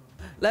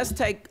 Let's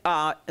take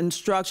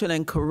instruction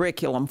and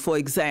curriculum, for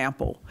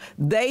example.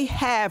 They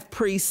have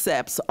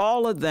precepts,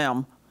 all of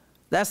them.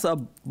 That's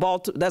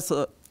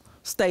a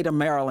state of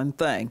Maryland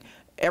thing.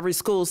 Every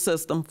school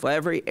system for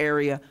every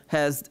area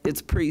has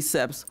its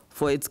precepts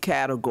for its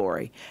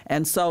category.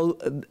 And so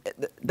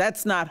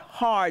that's not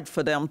hard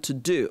for them to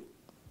do,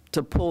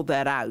 to pull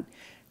that out.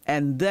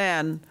 And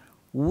then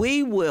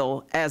we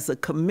will, as a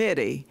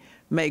committee,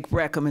 make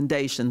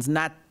recommendations,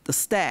 not the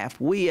staff.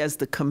 We, as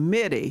the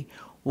committee,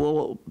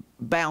 will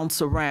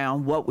bounce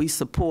around what we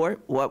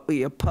support, what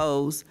we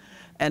oppose,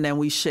 and then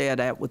we share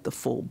that with the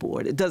full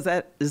board. Is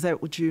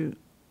that what you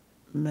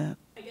meant?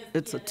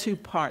 It's a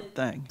two-part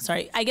thing.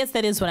 Sorry, I guess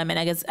that is what I meant.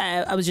 I guess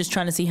I was just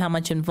trying to see how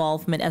much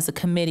involvement as a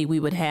committee we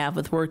would have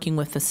with working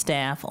with the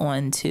staff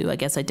on to, I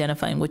guess,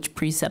 identifying which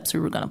precepts we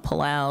were going to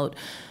pull out.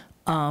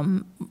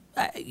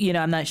 You know,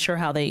 I'm not sure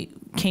how they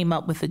came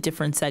up with the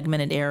different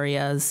segmented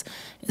areas.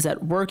 Is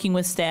that working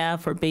with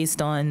staff or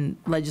based on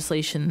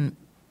legislation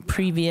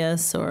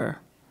previous, or?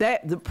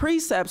 That the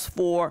precepts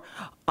for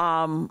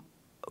the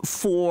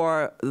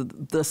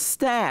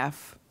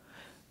staff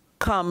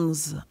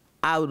comes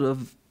out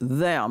of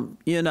them,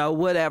 you know,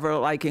 whatever,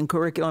 like in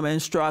curriculum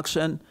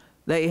instruction,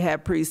 they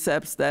have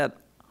precepts that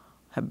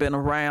have been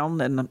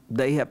around and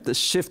they have to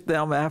shift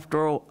them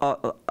after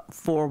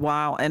for a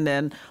while. And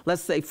then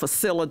let's say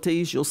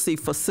facilities, you'll see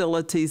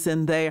facilities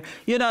in there.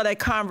 You know,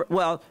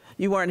 well,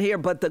 you weren't here,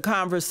 but the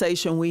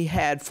conversation we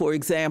had, for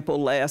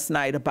example, last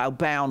night about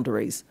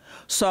boundaries.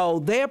 So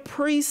their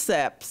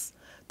precepts,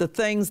 the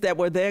things that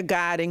were their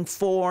guiding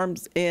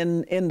forms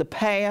in the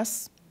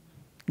past,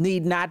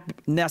 need not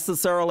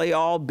necessarily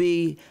all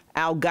be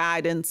our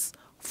guidance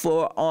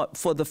for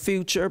the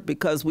future,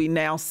 because we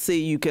now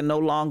see you can no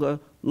longer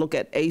look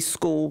at a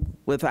school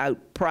without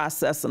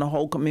processing the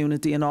whole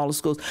community and all the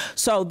schools.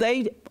 So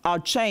they are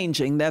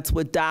changing. That's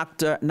what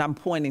Dr., and I'm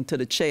pointing to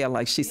the chair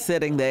like she's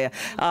sitting there.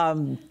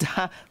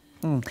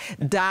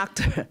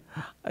 Dr.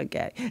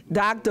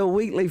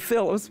 Wheatley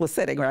Phillips was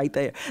sitting right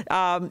there.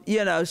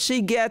 You know,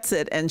 she gets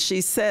it, and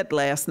she said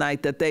last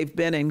night that they've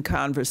been in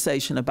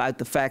conversation about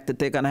the fact that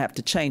they're going to have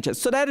to change it.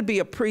 So that'd be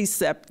a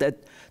precept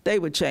that they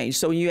would change.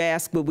 So when you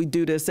ask, would we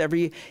do this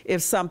every year?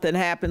 If something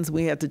happens,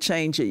 we have to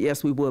change it,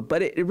 yes, we would.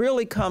 But it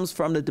really comes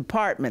from the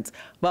departments.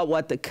 But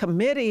what the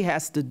committee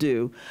has to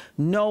do,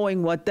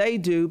 knowing what they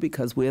do,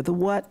 because we're the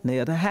what,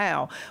 they're the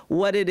how,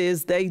 what it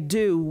is they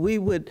do, we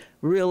would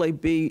really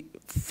be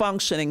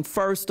functioning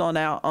first on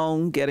our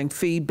own, getting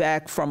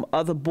feedback from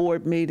other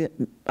board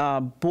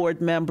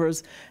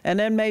members, and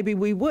then maybe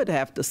we would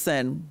have to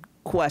send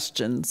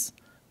questions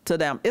to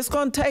them. It's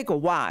going to take a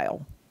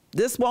while.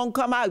 This won't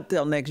come out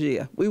till next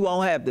year. We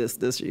won't have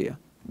this year.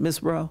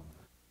 Ms. Rowe?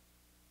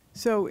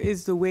 So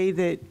is the way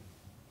that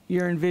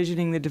you're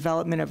envisioning the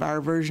development of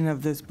our version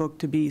of this book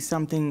to be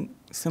something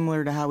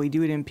similar to how we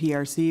do it in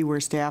PRC, where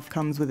staff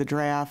comes with a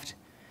draft,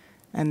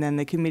 and then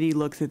the committee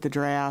looks at the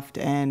draft,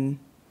 and,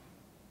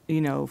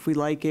 you know, if we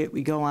like it,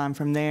 we go on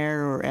from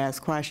there or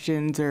ask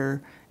questions,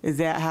 or is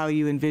that how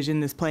you envision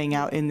this playing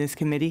out in this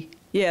committee?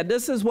 Yeah,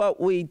 this is what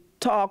we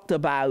talked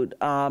about,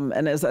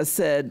 and as I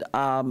said,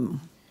 all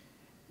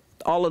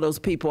of those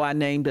people I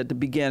named at the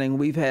beginning,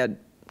 we've had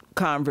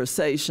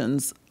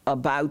conversations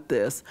about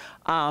this,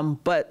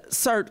 but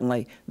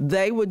certainly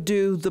they would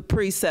do the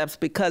precepts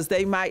because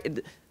they might,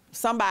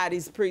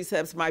 somebody's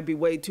precepts might be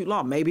way too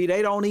long. Maybe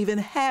they don't even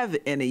have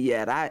any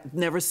yet. I've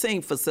never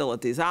seen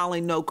facilities. I only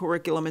know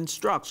curriculum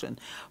instruction,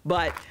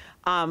 but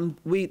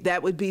that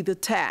would be the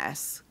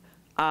task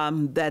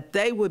that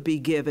they would be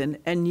given,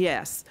 and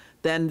yes,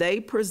 then they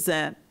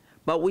present,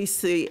 but we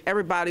see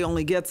everybody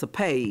only gets a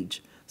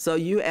page. So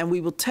and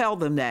we will tell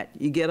them that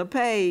you get a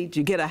page,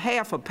 you get a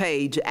half a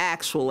page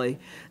actually,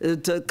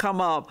 to come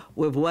up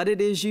with what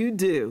it is you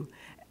do,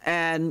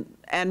 and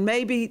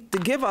maybe to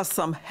give us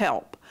some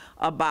help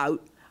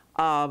about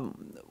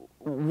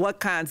what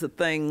kinds of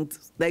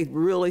things they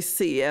really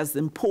see as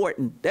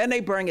important. Then they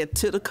bring it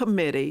to the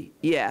committee,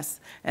 yes,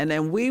 and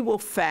then we will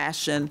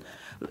fashion.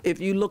 If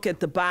you look at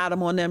the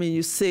bottom on them and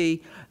you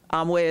see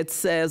where it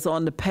says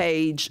on the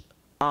page,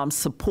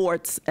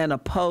 supports and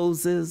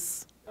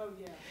opposes.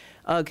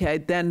 Okay,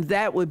 then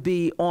that would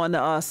be on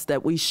us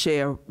that we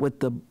share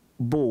with the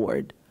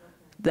board.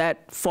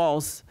 That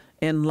falls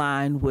in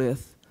line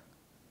with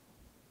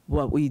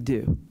what we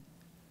do.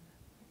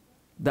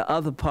 The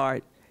other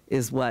part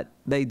is what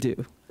they do.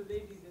 So they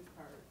do this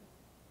part.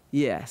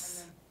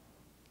 Yes.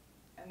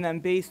 And then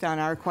based on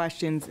our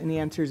questions and the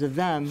answers of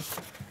them,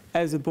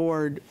 as a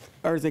board,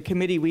 or as a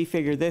committee, we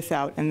figure this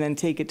out and then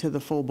take it to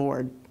the full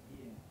board.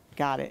 Yeah.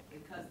 Got it.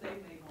 Because they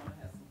may want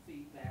to have some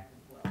feedback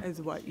as well.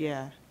 As what,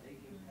 yeah. They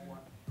give more.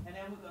 And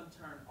then we're going to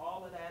turn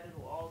all of that,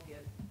 it'll all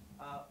get,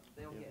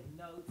 they'll get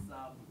notes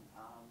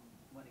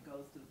when it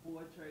goes to the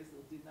board trace,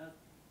 it'll do notes.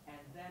 And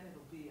then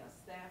it'll be a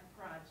staff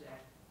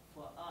project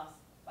for us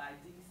by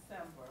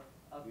December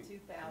of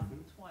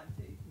 2020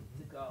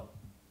 to go.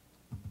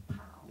 Pow.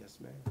 Yes,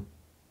 ma'am.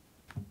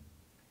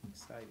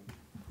 Exciting.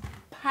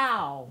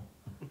 Pow.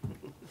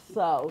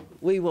 So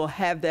we will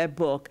have that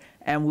book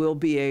and we'll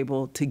be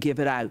able to give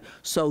it out.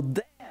 So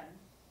then,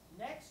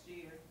 next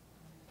year,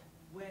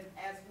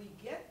 as we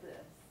get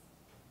this,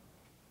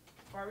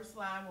 first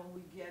line when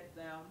we get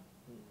them,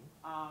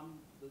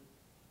 the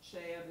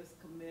chair of this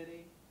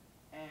committee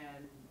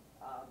and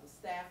the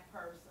staff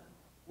person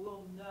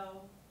will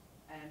know,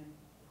 and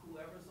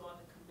whoever's on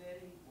the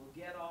committee will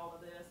get all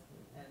of this,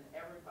 and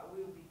everybody,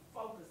 we will be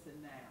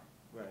focusing now,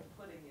 Right.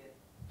 putting it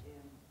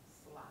in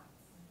slots,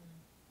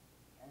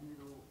 and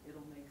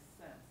it'll make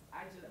sense.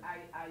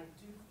 I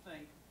do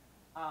think,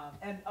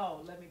 and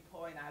let me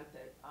point out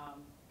that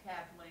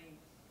Kathleen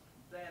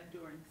then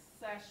during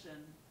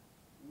session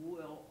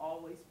will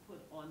always put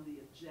on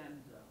the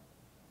agenda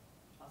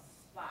a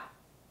spot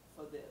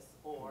for this,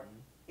 or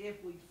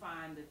if we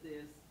find that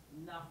there's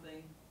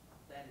nothing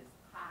that is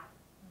hot,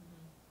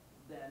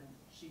 then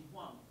she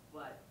won't,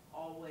 but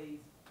always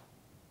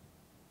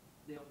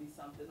there'll be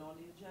something on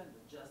the agenda,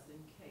 just in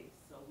case.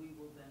 So we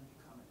will then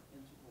become an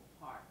integral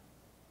part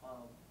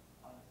of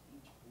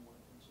each board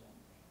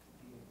agenda to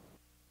be able.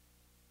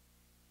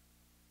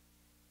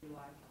 You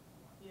like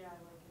it? Yeah, I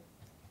like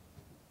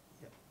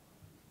it.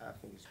 I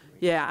think it's great.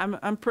 Yeah,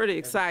 I'm pretty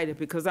excited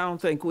because I don't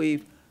think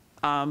we've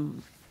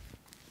done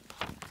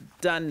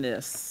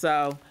this.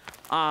 So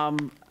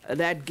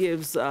that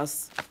gives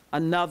us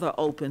another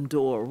open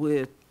door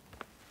with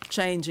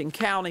changing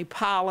county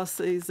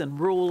policies and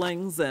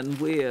rulings, and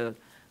we're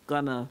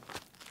gonna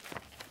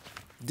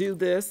do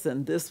this,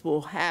 and this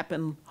will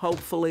happen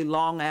hopefully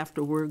long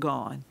after we're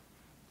gone.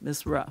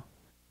 Ms. Rowe.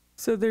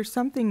 So there's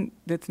something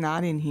that's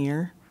not in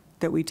here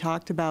that we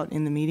talked about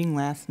in the meeting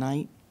last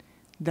night,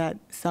 that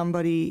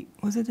somebody,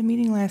 was it the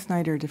meeting last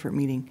night or a different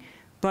meeting?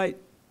 But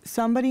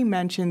somebody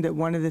mentioned that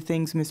one of the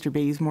things Mr.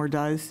 Bazemore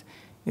does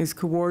is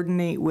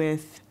coordinate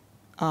with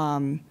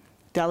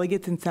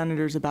delegates and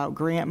senators about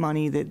grant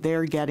money that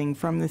they're getting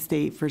from the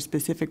state for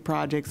specific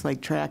projects like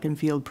track and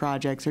field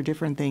projects or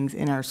different things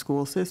in our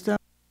school system.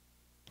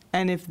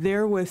 And if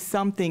there was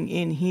something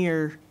in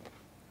here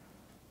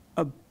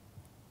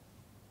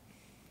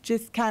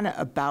just kind of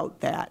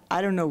about that,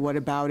 I don't know what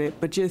about it,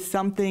 but just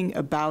something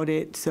about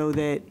it so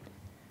that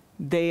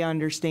they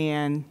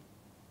understand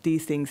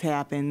these things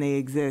happen, they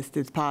exist,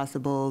 it's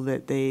possible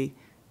that they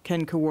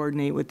can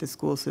coordinate with the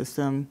school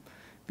system.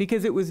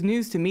 Because it was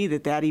news to me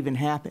that that even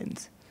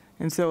happens.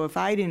 And so if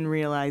I didn't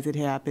realize it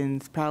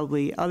happens,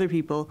 probably other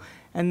people,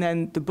 and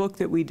then the book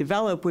that we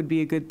develop would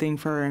be a good thing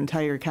for our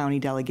entire county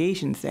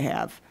delegations to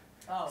have,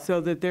 so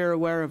that they're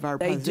aware of our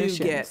They positions.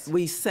 do get,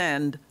 we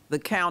send the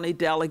county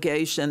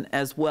delegation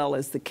as well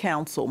as the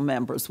council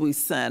members, we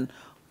send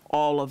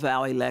all of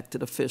our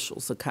elected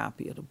officials a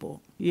copy of the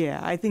book. Yeah,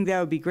 I think that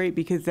would be great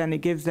because then it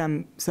gives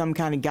them some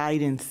kind of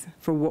guidance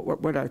for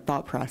what our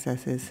thought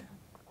process is.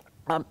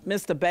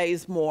 Mr.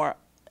 Bazemore,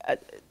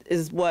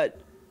 is what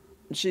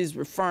she's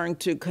referring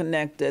to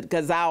connected,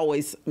 because I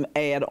always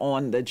add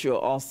on that you're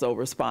also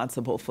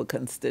responsible for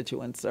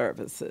constituent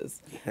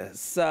services. Yes.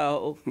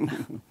 So,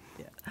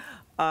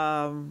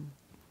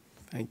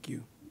 Thank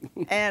you.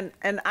 and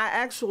I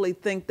actually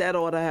think that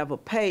ought to have a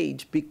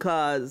page,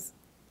 because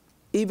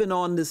even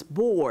on this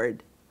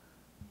board,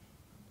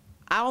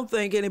 I don't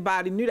think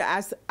anybody knew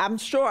that. I'm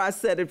sure I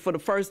said it for the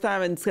first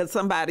time, and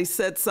somebody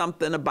said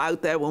something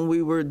about that when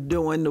we were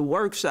doing the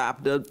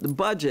workshop, the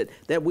budget,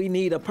 that we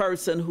need a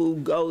person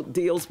who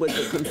deals with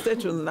the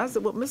constituents. And I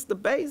said, well, Mr.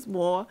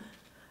 Bazemore,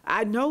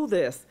 I know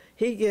this.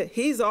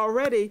 He's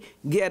already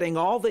getting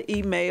all the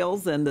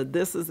emails and the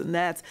thises and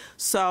that's.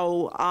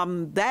 So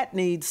that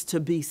needs to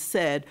be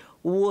said.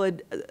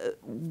 Would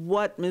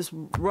what Ms.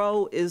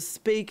 Rowe is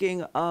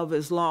speaking of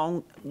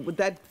would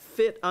that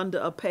fit under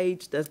a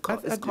page that's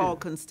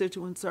called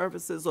constituent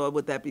services, or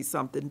would that be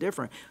something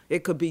different?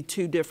 It could be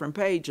 2 different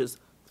pages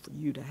for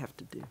you to have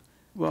to do.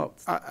 Well,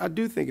 I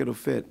do think it'll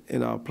fit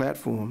in our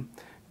platform,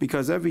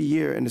 because every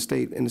year in the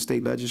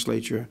state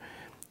legislature,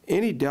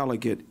 any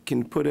delegate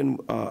can put in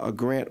a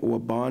grant or a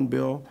bond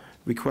bill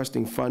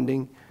requesting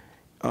funding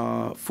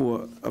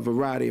for a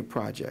variety of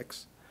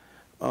projects.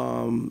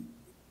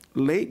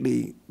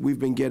 Lately, we've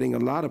been getting a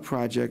lot of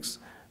projects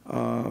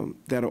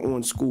that are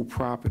on school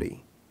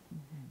property.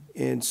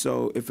 And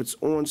so if it's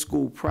on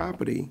school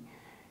property,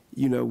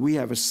 you know, we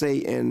have a say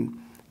in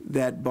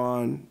that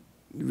bond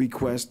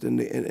request and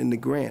the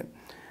grant.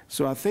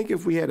 So I think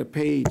if we had a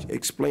page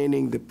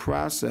explaining the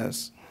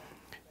process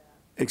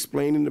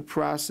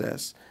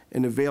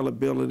and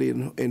availability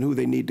and who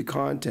they need to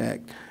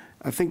contact,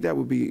 I think that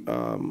would be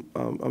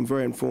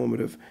very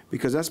informative,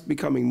 because that's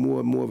becoming more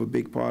and more of a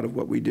big part of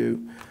what we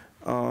do.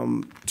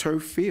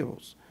 Turf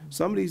fields.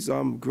 Some of these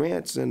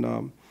grants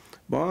and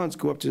bonds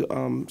go up to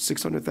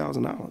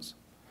 $600,000.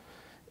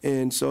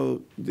 And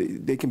so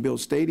they can build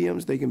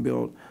stadiums, they can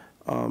build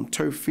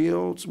turf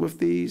fields with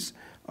these.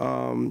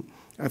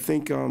 I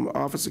think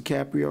Officer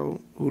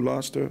Caprio, who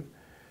lost her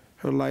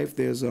life,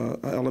 there's an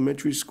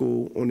elementary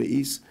school on the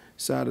east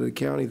side of the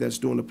county that's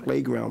doing a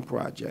playground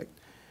project.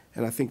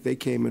 And I think they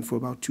came in for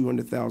about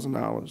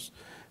 $200,000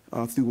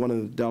 through one of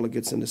the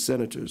delegates and the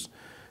senators.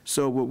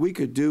 So what we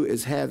could do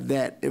is have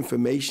that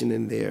information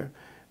in there,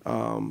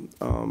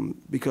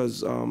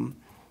 because,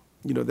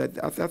 you know,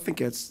 I think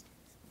that's...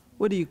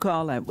 What do you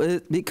call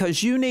that?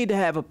 Because you need to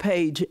have a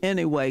page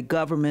anyway,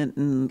 government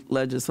and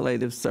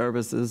legislative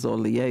services or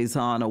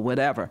liaison or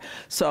whatever.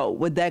 So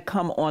would that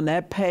come on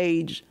that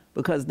page?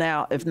 Because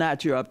now, if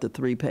not, you're up to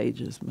 3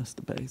 pages,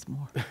 Mr.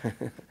 Bazemore.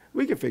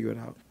 We can figure it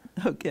out.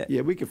 Okay.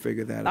 Yeah, we can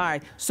figure that out. All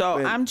right.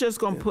 So I'm just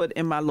going to put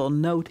in my little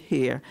note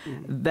here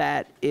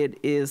that it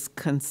is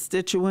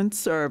constituent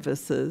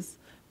services,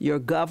 your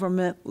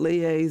government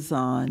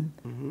liaison,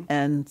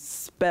 and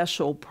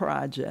special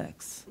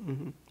projects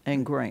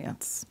and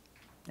grants.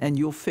 And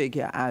you'll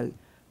figure out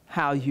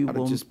how you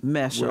will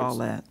mesh all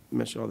that.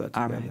 Mesh all that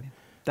together. All right.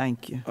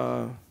 Thank you.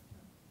 Go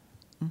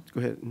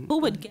ahead. Who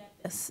would get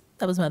this?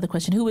 That was my other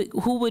question. Who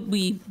would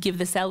we give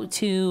this out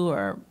to,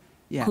 or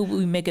who would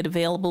we make it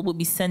available? Would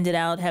we send it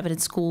out, have it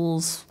at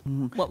schools?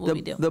 What would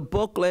we do? The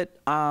booklet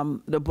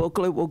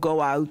will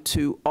go out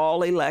to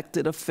all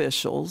elected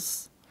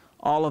officials,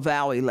 all of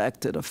our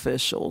elected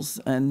officials,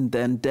 and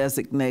then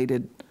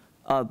designated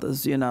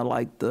others, you know,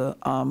 like the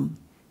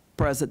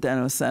President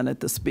of the Senate,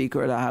 the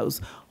Speaker of the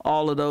House.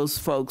 All of those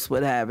folks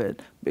would have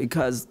it,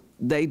 because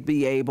they'd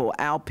be able,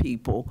 our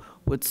people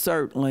would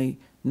certainly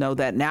know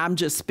that. Now, I'm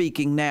just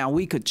speaking now.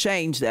 We could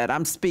change that.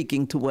 I'm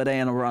speaking to what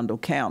Anne Arundel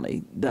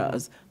County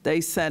does.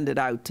 They send it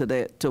out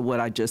to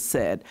what I just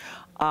said.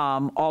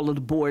 All of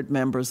the board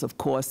members, of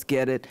course,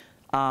 get it.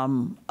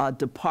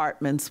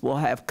 Departments will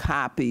have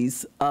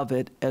copies of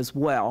it as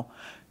well.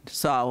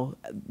 So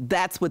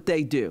that's what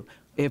they do.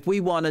 If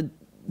we want to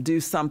do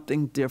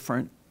something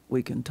different,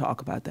 we can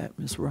talk about that,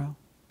 Ms. Rowe.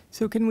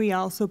 So can we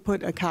also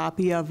put a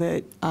copy of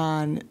it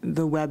on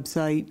the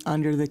website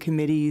under the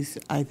committees?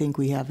 I think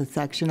we have a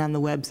section on the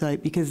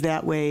website, because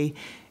that way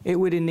it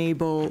would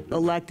enable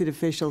elected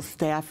officials,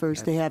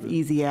 staffers to have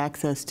easy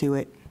access to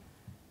it.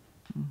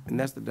 And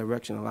that's the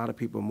direction a lot of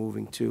people are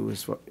moving to,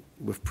 is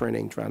with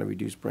printing, trying to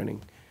reduce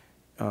printing,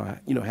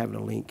 you know, having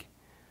a link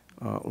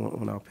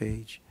on our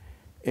page.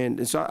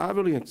 And so I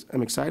really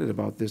am excited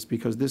about this,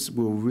 because this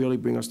will really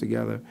bring us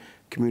together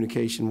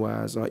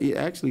communication-wise.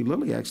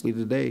 Lily actually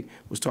today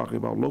was talking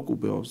about local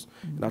bills,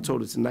 and I told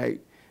her tonight,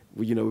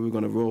 you know, we were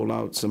going to roll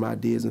out some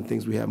ideas and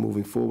things we have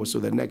moving forward, so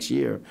that next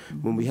year,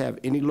 when we have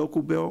any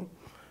local bill,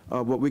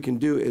 what we can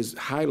do is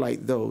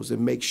highlight those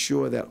and make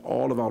sure that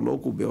all of our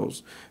local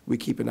bills we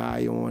keep an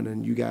eye on,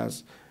 and you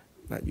guys,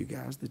 not you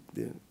guys,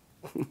 the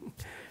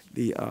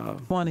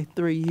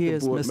 23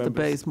 years, board Mr.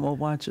 members. Bazemore,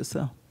 watch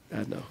yourself.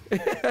 I know.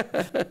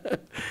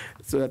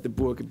 So that the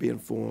board can be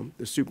informed,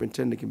 the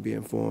superintendent can be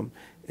informed,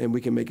 and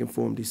we can make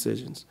informed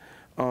decisions.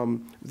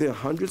 There are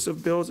hundreds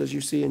of bills, as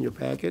you see in your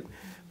packet.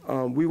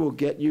 We will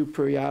get you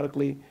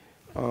periodically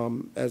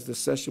as the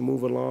session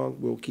move along.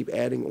 We'll keep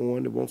adding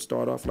on. It won't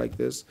start off like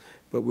this,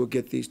 but we'll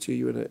get these to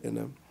you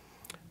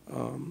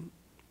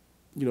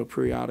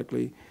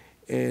periodically.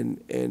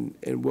 And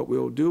what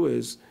we'll do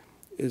is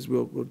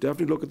we'll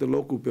definitely look at the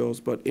local bills,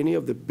 but any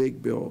of the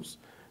big bills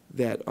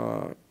that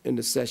are in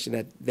the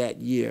session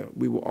that year,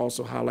 we will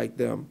also highlight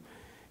them.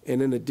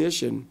 And in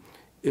addition,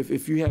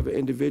 if you have an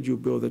individual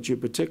bill that you're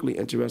particularly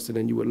interested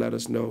in, you would let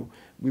us know.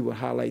 We will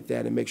highlight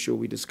that and make sure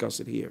we discuss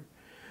it here.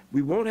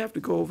 We won't have to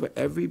go over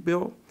every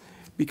bill,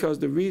 because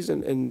the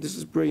reason, and this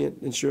is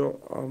brilliant, and sure,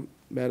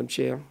 Madam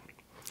Chair,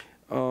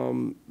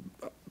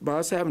 by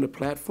us having a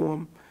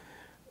platform,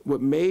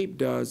 what MABE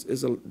does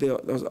is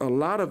there's a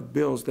lot of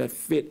bills that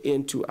fit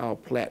into our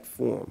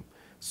platform.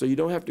 So you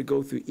don't have to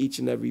go through each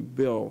and every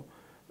bill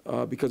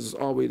because it's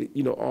already,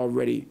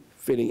 already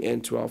fitting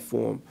into our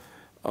form.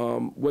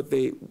 What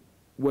they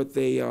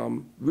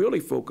really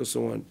focus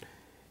on,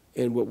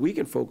 and what we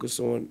can focus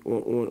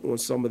on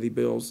some of the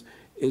bills,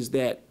 is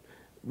that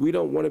we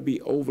don't want to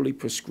be overly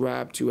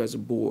prescribed to as a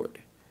board.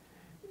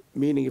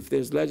 Meaning, if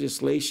there's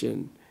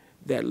legislation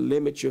that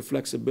limits your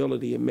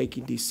flexibility in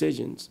making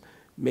decisions,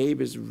 MABE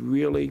is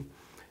really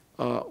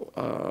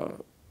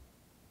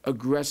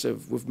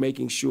aggressive with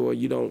making sure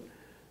you don't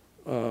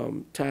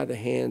tie the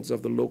hands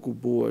of the local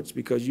boards,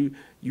 because you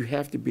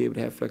have to be able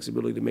to have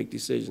flexibility to make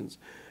decisions.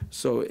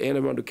 So Anne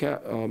Arundel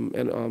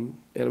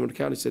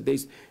County said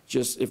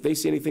if they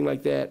see anything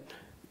like that,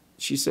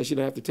 she said she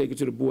don't have to take it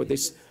to the board. They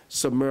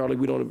summarily,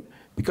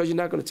 because you're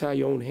not going to tie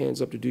your own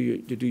hands up to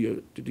do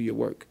your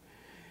work.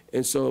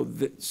 And so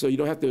you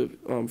don't have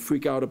to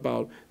freak out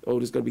about,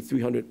 there's going to be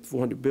 300,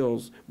 400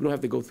 bills. We don't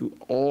have to go through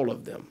all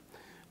of them,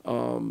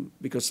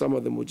 because some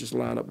of them will just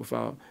line up with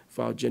our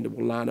agenda,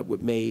 will line up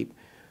with MABE.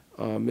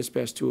 Ms.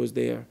 Pasteur is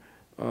there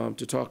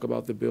to talk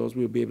about the bills.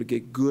 We'll be able to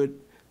get good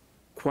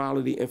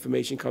quality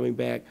information coming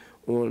back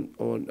on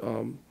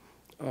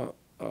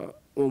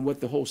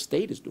what the whole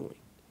state is doing.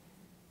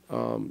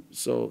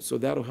 So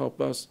that'll help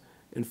us,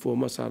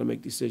 inform us how to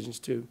make decisions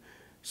too.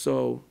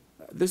 So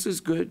this is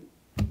good,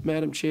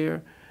 Madam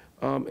Chair.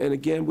 And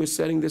again, we're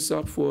setting this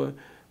up for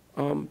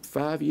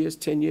 5 years,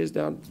 10 years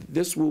down.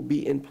 This will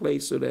be in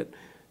place so that,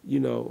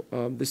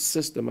 this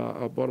system,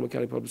 our Baltimore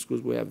County Public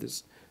Schools will have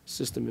this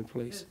system in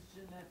place.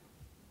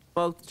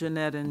 Both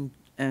Jeanette and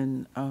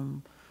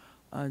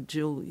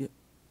Julia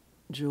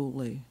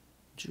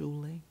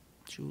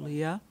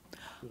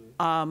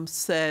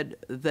said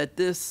that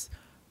this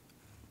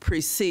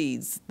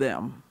precedes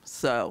them,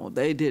 so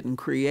they didn't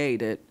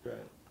create it.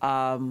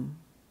 Right.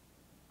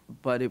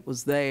 But it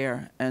was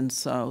there, and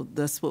so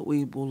that's what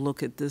we will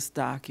look at this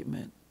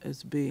document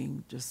as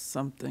being, just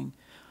something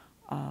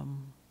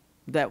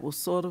that will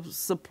sort of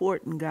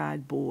support and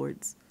guide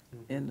boards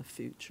in the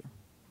future.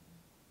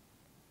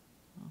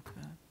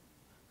 Okay.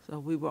 So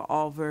we were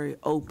all very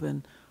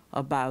open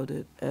about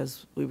it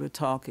as we were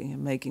talking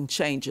and making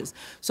changes.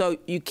 So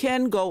you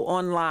can go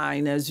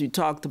online, as you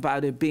talked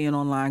about it being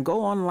online.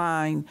 Go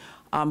online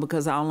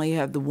because I only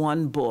have the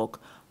one book.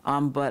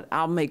 But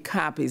I'll make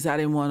copies. I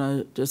didn't want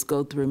to just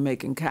go through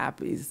making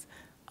copies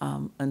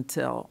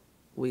until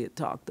we had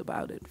talked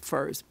about it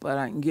first. But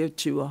I can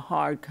get you a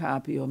hard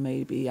copy, or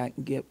maybe I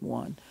can get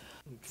one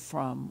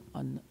from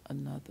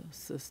another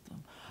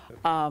system.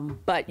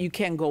 But you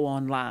can go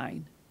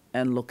online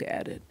and look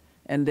at it.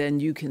 And then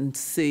you can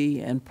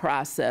see and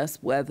process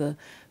whether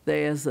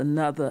there's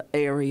another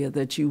area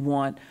that you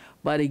want.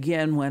 But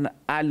again, when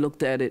I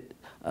looked at it,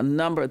 a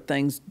number of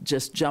things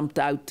just jumped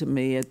out to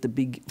me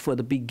for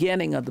the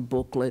beginning of the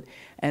booklet,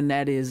 and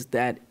that is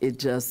that it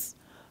just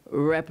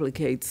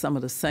replicates some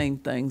of the same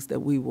things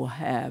that we will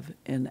have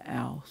in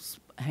our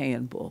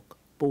handbook,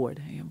 board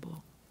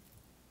handbook.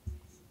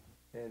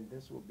 And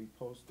this will be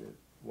posted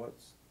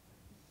once.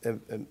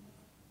 And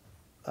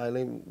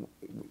Eileen,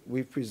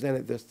 we've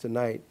presented this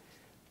tonight,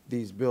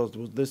 these bills.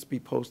 Will this be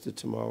posted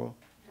tomorrow?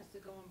 It has to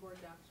go on board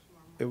docs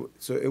tomorrow.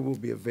 So it will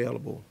be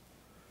available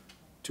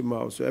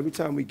tomorrow. So every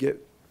time we get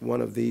one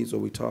of these or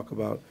we talk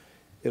about,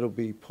 it'll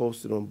be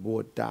posted on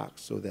board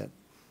docs so that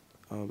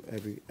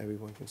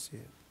everyone can see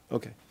it.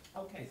 Okay.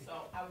 Okay,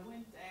 so I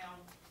went down,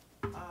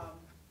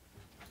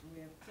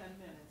 we have 10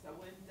 minutes. I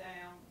went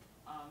down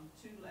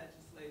to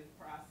legislative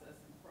process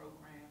and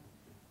program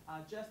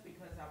just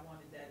because I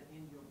wanted that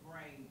in your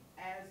brain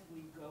as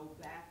we go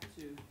back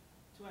to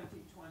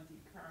 2020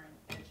 current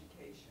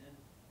education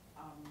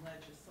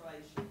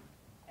legislation,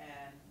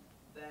 and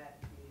that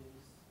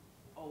is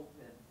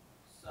open.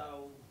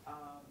 So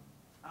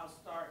I'll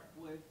start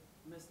with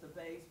Mr.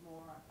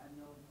 Bazemore. I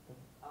know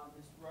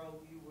Ms.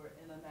 Rowe, you were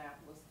in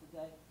Annapolis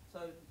today.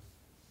 So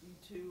you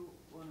two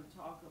want to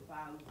talk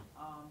about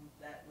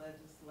that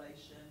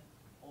legislation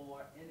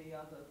or any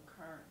other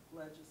current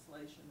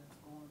legislation that's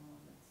going on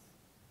that's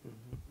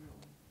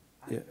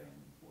really very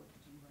important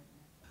to you right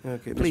now.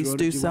 Okay, Please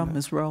do so,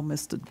 Ms. Rowe,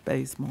 Mr.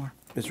 Bazemore.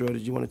 Ms. Rowe,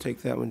 did you want to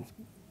take that one?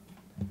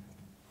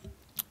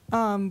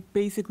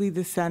 Basically,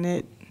 the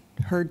Senate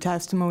heard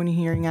testimony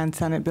hearing on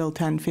Senate Bill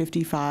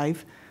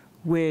 1055,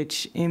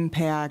 which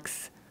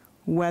impacts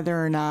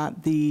whether or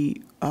not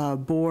the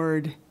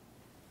board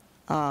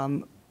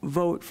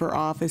vote for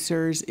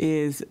officers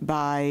is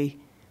by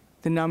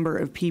the number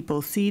of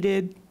people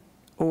seated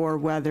or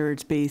whether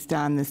it's based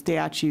on the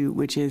statute,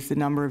 which is the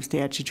number of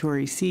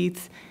statutory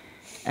seats.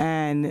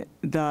 And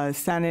the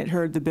Senate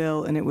heard the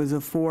bill, and it was a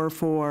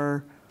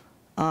 4-4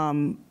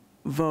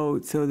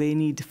 vote, so they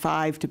need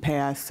 5 to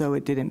pass, so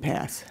it didn't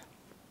pass.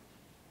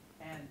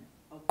 And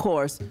of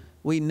course,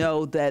 we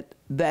know that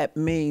that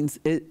means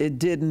it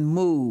didn't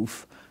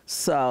move.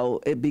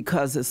 So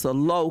because it's a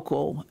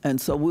local,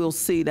 and so we'll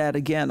see that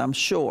again, I'm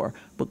sure.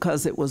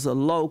 Because it was a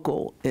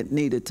local, it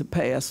needed to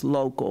pass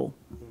local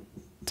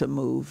to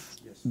move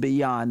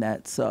beyond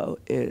that. So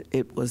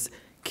it was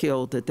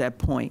killed at that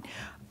point.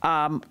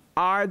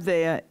 Are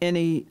there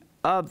any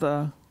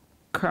other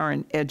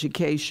current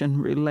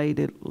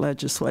education-related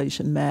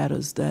legislation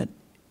matters that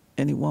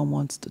anyone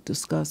wants to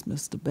discuss?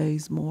 Mr.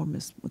 Bazemore,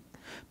 Ms.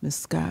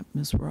 Scott,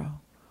 Ms. Rowe,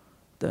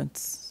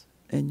 that's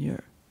in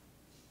your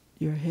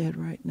head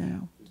right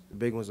now? The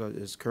big ones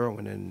is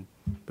Kerwin and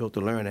Built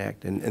to Learn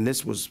Act, and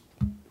this was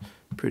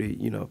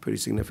pretty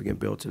significant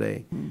bill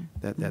today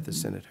that the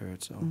Senate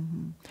heard. So,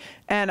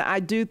 and I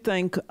do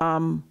think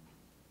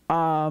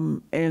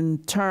in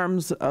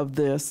terms of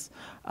this,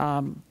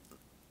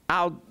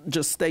 I'll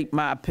just state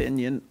my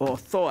opinion or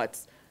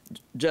thoughts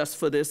just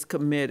for this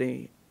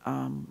committee,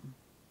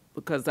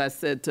 because I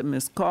said to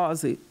Ms.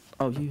 Causey,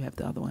 oh, you have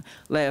the other one.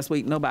 Last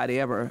week, nobody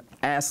ever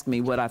asked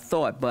me what I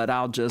thought, but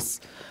I'll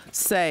just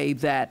say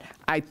that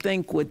I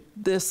think with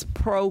this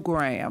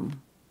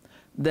program,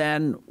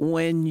 then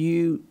when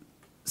you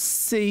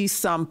see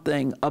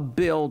something, a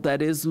bill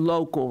that is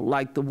local,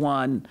 like the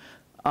one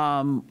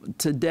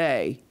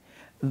today,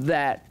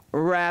 that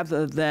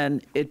rather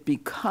than it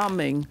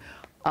becoming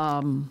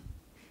a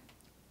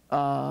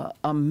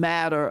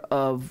matter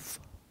of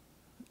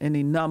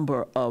any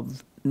number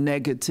of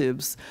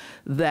negatives,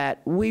 that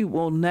we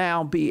will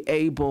now be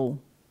able,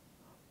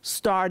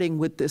 starting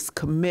with this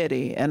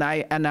committee, and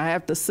I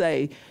have to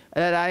say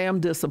that I am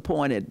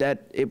disappointed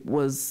that it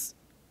was,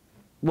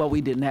 well,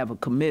 we didn't have a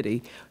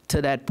committee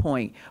to that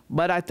point,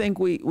 but I think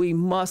we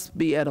must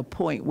be at a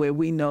point where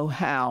we know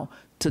how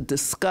to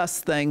discuss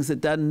things. It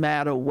doesn't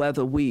matter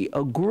whether we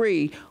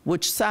agree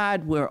which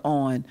side we're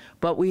on,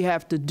 but we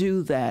have to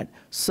do that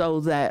so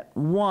that,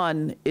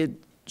 one, it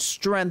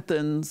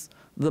strengthens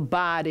the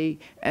body,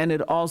 and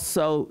it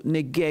also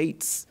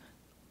negates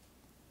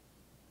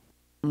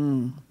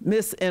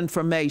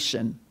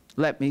misinformation,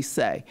 let me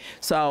say.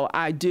 So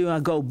I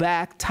go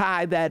back,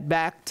 tie that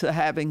back to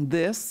having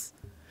this,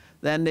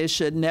 then there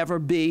should never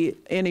be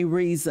any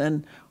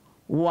reason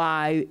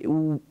why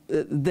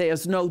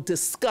there's no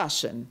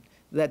discussion,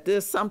 that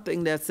there's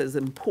something that's as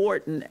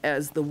important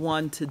as the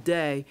one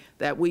today,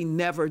 that we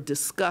never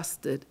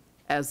discussed it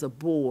as a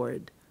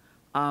board,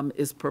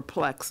 is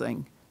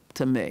perplexing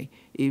to me.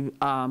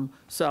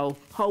 So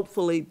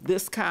hopefully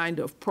this kind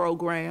of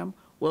program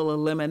will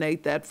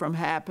eliminate that from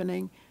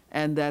happening,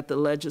 and that the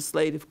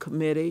legislative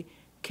committee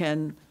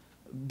can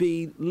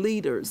be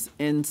leaders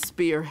in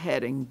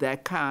spearheading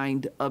that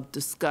kind of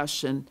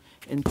discussion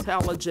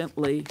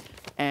intelligently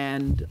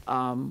and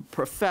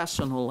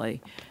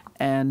professionally,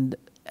 and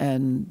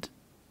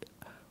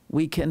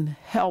we can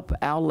help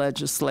our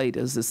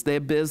legislators. It's their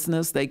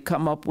business. They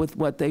come up with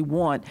what they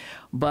want,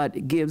 but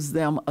it gives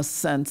them a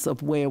sense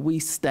of where we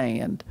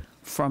stand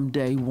from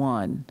day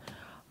one.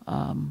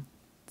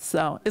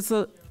 So it's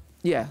a,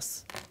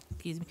 yes.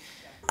 Excuse me.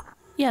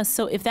 Yeah,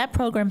 so if that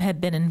program had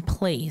been in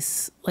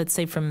place, let's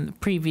say from the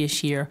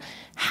previous year,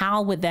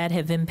 how would that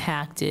have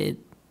impacted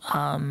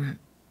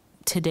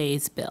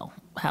today's bill?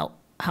 How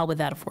would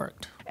that have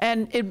worked?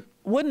 And it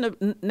wouldn't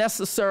have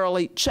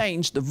necessarily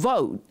changed the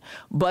vote,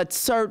 but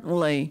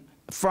certainly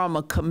from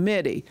a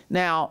committee.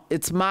 Now,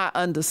 it's my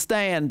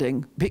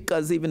understanding,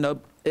 because even though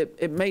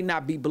it may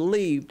not be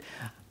believed,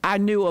 I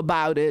knew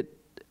about it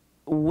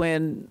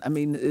when, I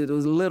mean, it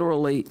was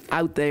literally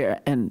out there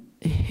and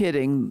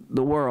hitting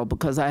the world,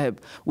 because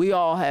we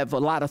all have a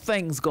lot of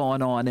things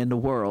going on in the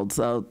world,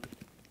 so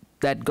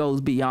that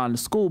goes beyond the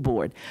school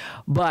board.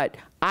 But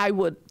I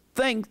would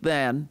think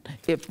then,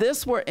 if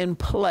this were in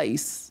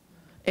place,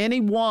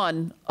 any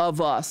one of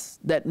us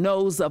that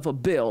knows of a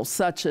bill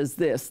such as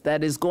this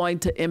that is going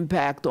to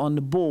impact on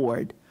the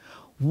board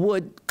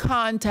would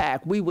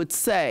contact, we would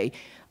say,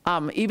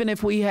 even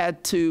if we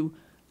had to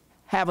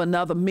have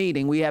another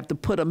meeting, we have to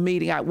put a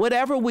meeting out,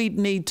 whatever we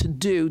need to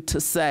do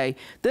to say,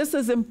 this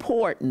is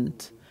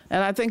important,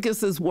 and I think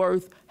this is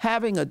worth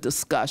having a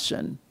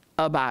discussion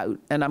about,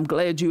 and I'm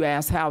glad you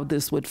asked how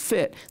this would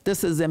fit.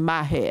 This is in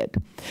my head,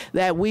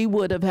 that we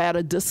would have had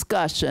a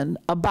discussion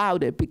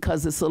about it,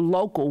 because it's a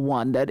local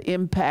one that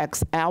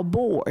impacts our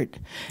board.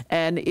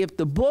 And if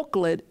the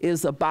booklet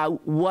is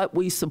about what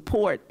we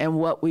support and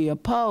what we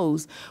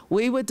oppose,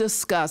 we would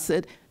discuss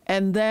it,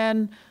 and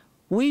then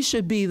we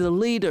should be the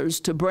leaders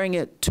to bring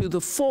it to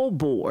the full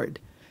board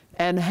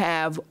and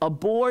have a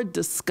board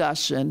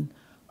discussion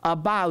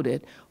about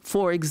it.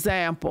 For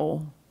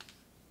example,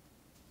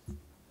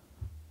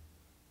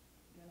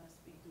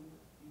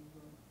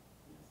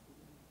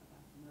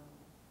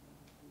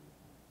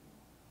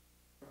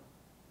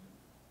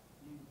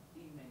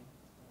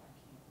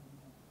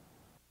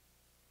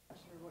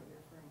 what you're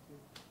referring to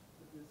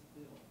this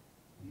bill.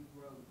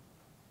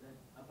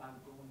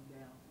 about going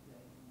down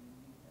today, and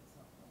you had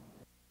something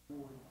that the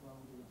board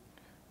voted.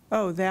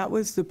 Oh, that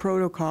was the Is that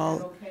protocol.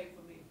 okay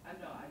for me? I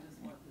know,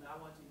 I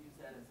want to use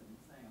that as an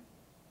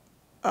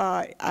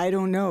example. I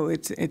don't know.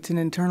 It's an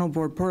internal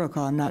board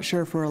protocol. I'm not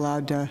sure if we're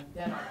allowed to.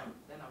 Then I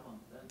won't.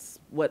 That's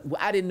what,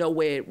 I didn't know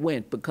where it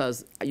went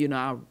because, you know,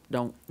 I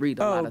don't read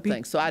a lot of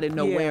things. So I didn't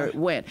know where it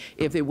went.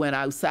 If it went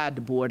outside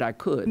the board, I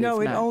could. No,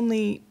 If it not-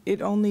 only,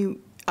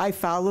 I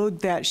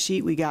followed that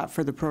sheet we got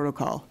for the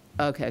protocol.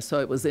 Okay, so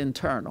it was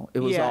internal.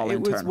 It was Yeah, all it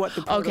was internal. what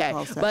the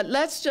protocol Okay, said. but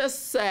let's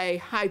just say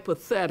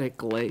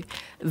hypothetically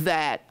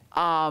that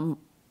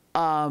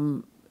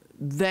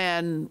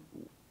then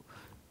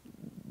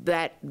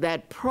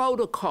that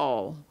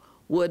protocol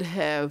would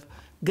have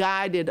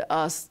guided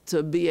us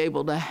to be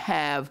able to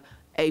have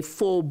a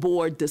full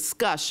board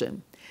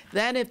discussion.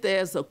 Then if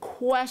there's a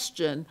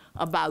question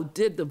about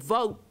did the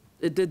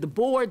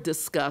board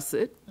discuss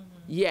it?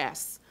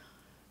 Yes.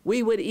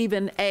 We would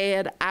even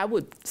add, I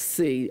would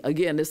see,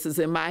 again, this is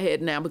in my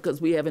head now because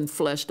we haven't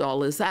fleshed all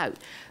this out,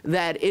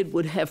 that it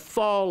would have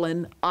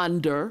fallen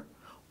under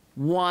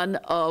one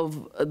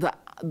of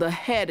the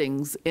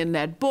headings in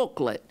that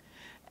booklet.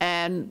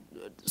 And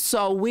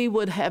so we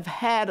would have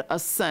had a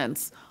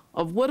sense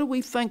of what do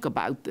we think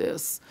about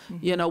this?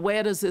 You know,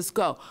 where does this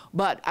go?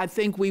 But I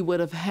think we would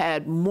have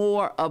had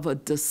more of a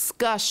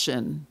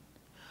discussion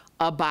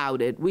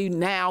about it. We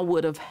now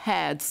would have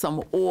had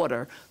some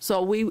order.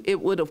 So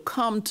it would have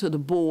come to the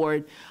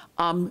board,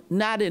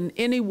 not in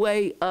any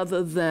way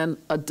other than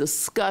a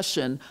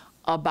discussion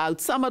about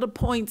some of the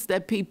points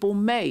that people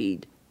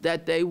made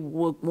that they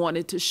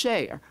wanted to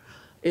share.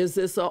 Is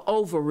this an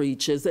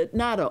overreach? Is it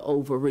not an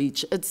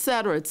overreach? Et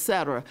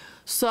cetera,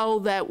 so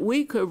that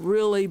we could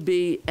really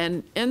be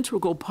an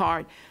integral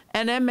part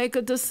and then make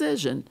a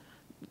decision.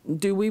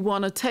 Do we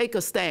want to take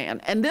a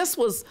stand? And this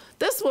was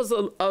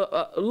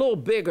a little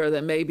bigger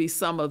than maybe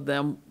some of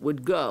them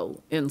would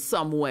go in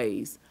some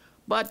ways.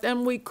 But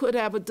then we could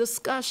have a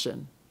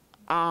discussion.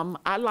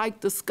 I like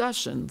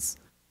discussions.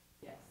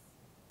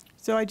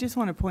 So I just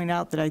want to point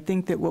out that I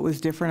think that what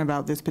was different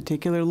about this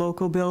particular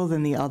local bill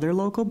than the other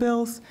local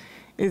bills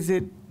is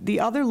that the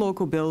other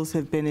local bills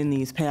have been in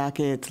these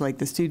packets, like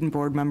the student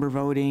board member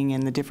voting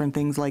and the different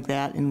things like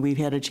that, and we've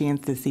had a chance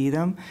to see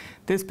them.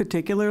 This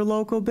particular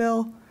local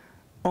bill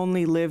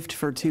only lived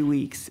for 2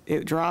 weeks.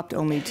 It dropped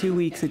only 2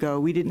 weeks ago.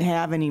 We didn't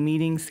have any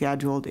meetings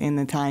scheduled in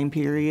the time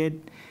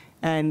period,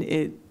 and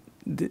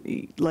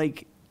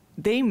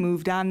they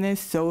moved on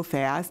this so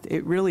fast,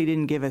 it really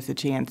didn't give us a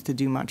chance to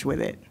do much with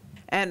it.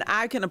 And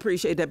I can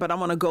appreciate that, but I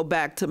want to go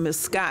back to Ms.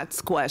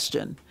 Scott's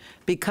question,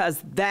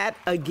 because that,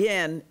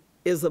 again,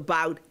 is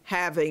about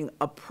having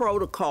a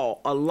protocol,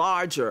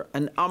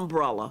 an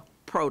umbrella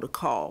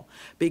protocol,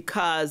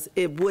 because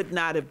it would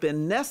not have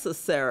been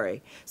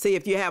necessary. See,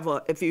 if you have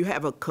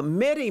a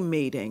committee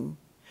meeting,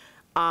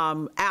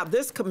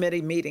 this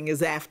committee meeting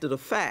is after the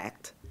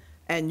fact,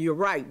 and you're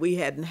right, we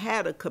hadn't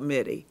had a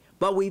committee,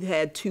 but we've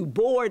had 2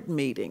 board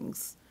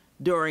meetings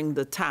during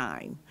the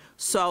time.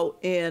 So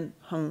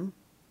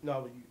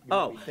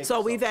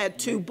so we've had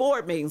 2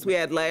 board meetings. We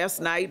had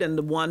last night and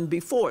the one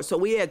before. So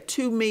we had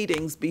 2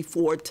 meetings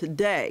before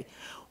today,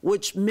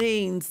 which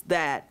means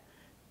that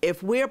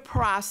if we're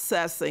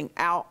processing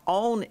our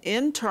own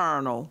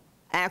internal,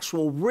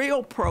 actual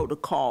real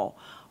protocol,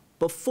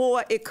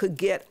 before it could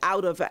get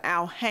out of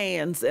our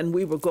hands and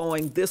we were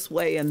going this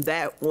way and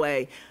that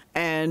way,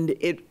 and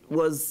it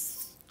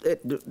was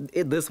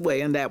this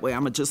way and that way,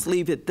 I'm gonna just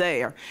leave it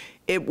there,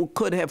 it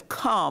could have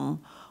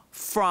come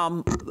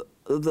from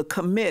the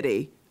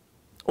committee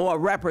or a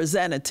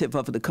representative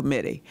of the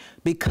committee,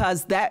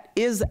 because that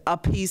is a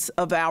piece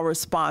of our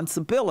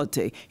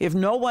responsibility. If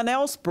no one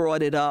else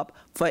brought it up,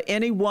 for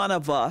any one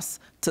of us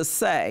to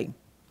say,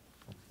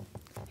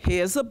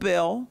 here's a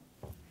bill,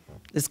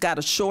 it's got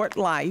a short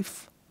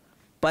life,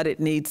 but it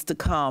needs to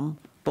come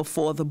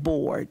before the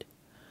board.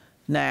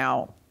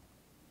 Now,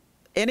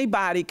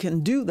 anybody can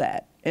do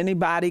that.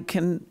 Anybody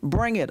can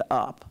bring it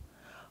up.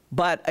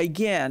 But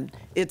again,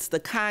 it's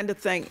the kind of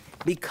thing,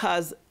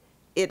 because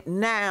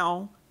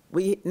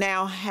we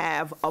now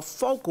have a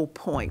focal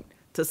point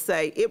to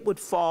say it would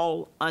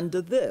fall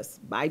under this.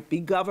 Might be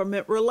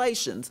government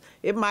relations.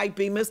 It might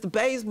be Mr.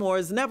 Bazemore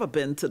has never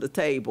been to the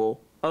table,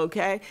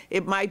 okay?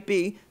 It might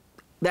be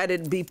that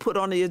it'd be put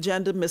on the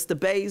agenda, Mr.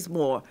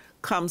 Bazemore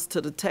comes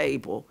to the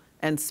table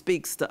and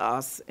speaks to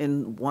us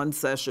in one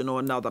session or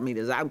another. I mean,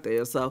 it's out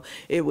there, so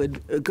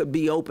it could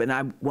be open.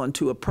 I want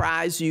to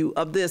apprise you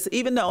of this,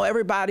 even though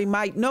everybody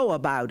might know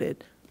about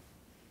it.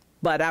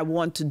 But I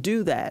want to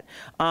do that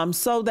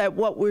so that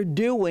what we're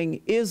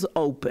doing is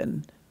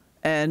open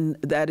and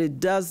that it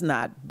does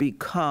not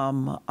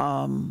become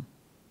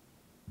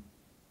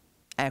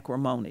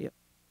acrimonious.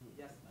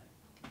 Yes,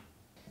 ma'am.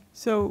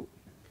 So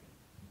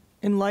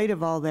in light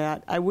of all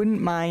that, I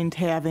wouldn't mind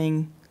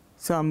having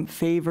some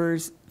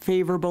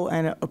favorable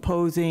and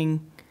opposing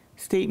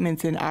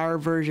statements in our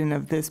version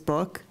of this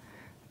book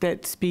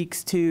that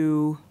speaks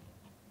to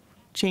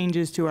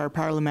changes to our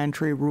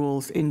parliamentary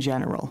rules in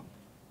general,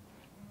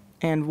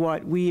 and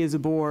what we as a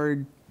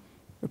board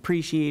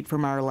appreciate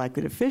from our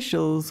elected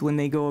officials when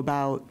they go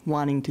about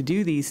wanting to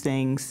do these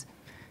things,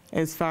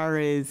 as far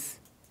as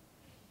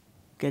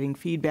getting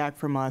feedback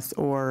from us,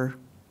 or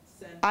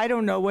I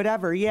don't know,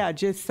 whatever. Yeah,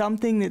 just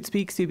something that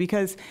speaks to,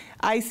 because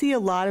I see a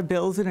lot of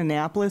bills in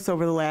Annapolis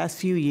over the last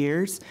few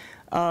years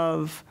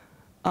of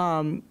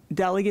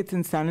delegates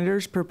and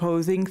senators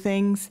proposing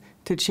things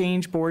to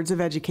change boards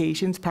of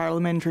education's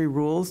parliamentary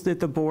rules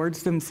that the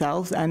boards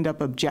themselves end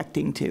up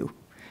objecting to,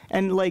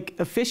 and like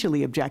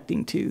officially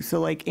objecting to. So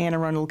like Anne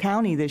Arundel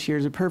County this year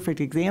is a perfect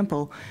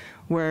example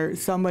where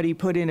somebody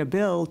put in a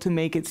bill to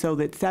make it so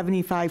that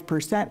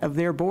 75% of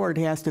their board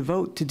has to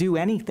vote to do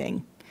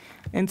anything.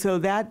 And so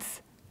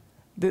that's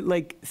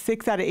like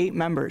 6 out of 8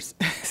 members.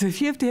 So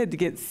if you have to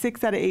get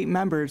 6 out of 8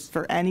 members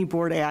for any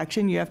board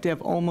action, you have to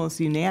have almost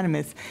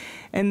unanimous.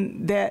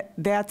 And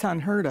that's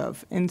unheard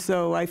of. And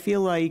so I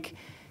feel like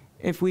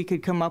if we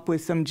could come up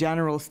with some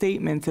general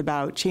statements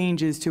about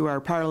changes to our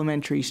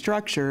parliamentary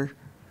structure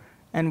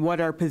and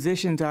what our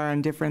positions are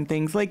on different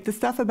things, like the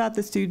stuff about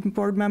the student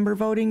board member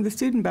voting, the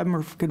student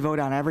member could vote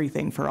on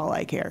everything for all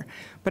I care.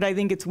 But I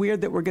think it's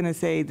weird that we're going to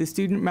say the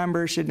student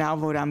member should now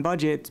vote on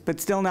budgets, but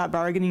still not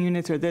bargaining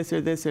units or this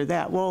or this or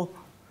that. Well,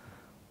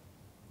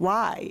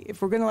 why?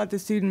 If we're going to let the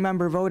student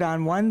member vote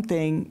on one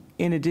thing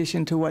in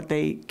addition to what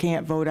they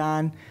can't vote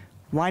on,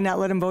 why not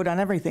let them vote on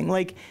everything?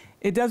 Like,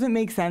 it doesn't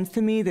make sense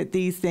to me that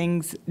these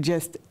things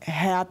just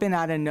happen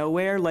out of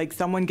nowhere. Like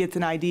someone gets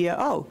an idea,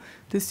 oh,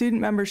 the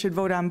student member should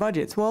vote on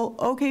budgets. Well,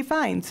 okay,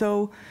 fine.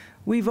 So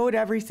we vote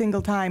every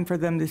single time for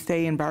them to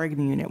stay in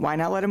bargaining unit. Why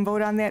not let them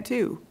vote on that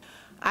too?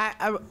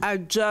 I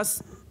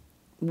just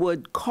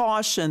would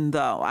caution,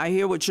 though, I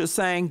hear what you're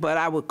saying, but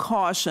I would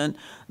caution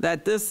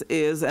that this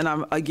is, and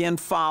I'm again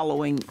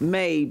following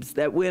Mabes,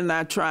 that we're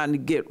not trying to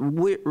get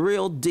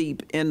real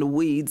deep in the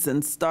weeds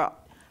and start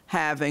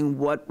having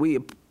what we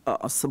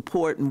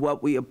support and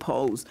what we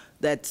oppose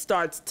that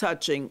starts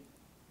touching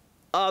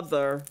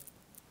other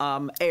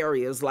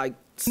areas like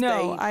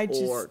state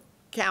or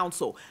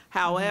council.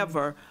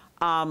 However,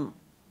 I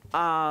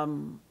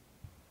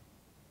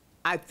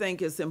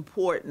think it's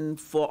important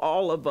for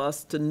all of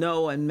us to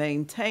know and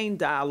maintain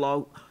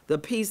dialogue. The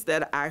piece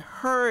that I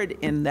heard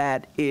in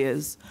that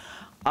is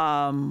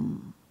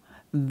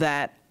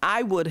that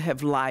I would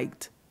have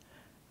liked,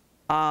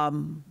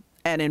 and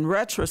in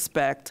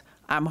retrospect,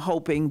 I'm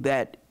hoping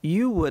that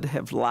you would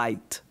have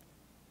liked,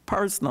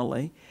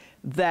 personally,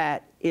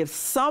 that if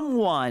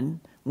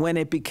someone, when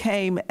it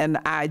became an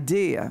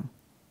idea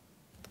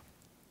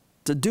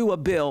to do a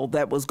bill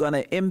that was going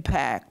to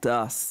impact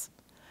us,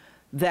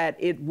 that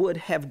it would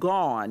have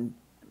gone,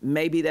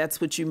 maybe that's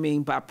what you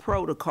mean by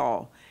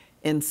protocol,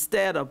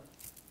 instead of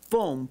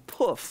boom,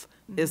 poof,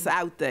 it's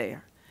out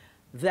there,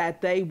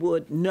 that they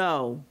would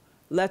know,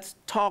 let's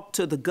talk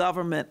to the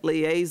government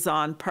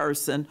liaison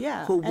person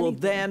who will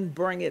then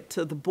bring it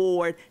to the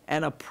board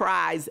and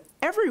apprise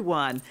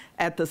everyone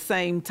at the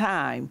same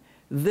time.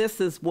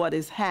 This is what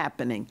is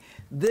happening.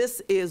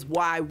 This is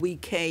why we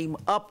came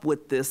up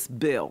with this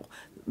bill.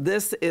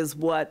 This is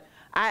what,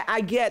 I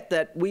get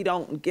that we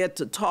don't get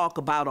to talk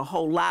about a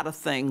whole lot of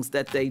things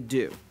that they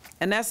do,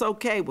 and that's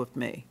okay with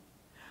me.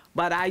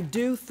 But I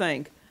do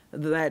think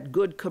that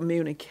good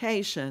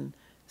communication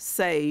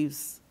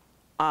saves,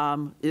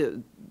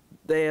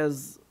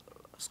 there's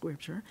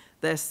scripture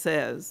that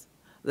says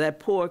that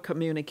poor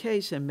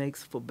communication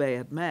makes for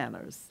bad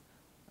manners,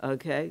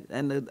 okay?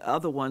 And the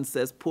other one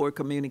says poor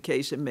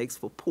communication makes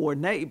for poor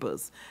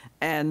neighbors.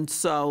 And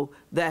so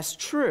that's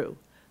true,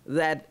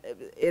 that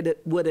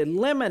it would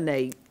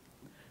eliminate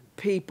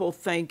people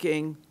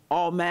thinking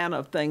all manner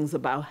of things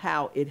about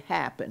how it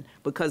happened,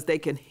 because they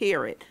can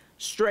hear it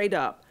straight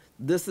up.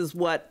 This is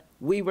what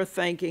we were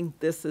thinking,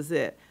 this is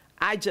it.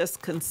 I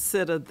just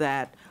consider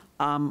that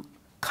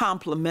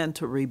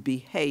complementary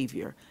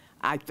behavior.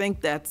 I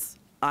think that's,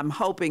 I'm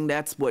hoping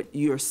that's what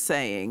you're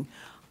saying,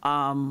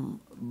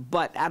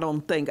 but I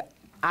don't think,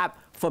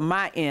 from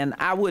my end,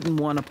 I wouldn't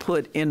want to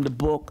put in the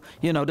book,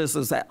 you know, this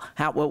is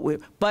how, what we're,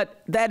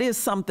 but that is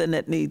something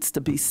that needs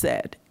to be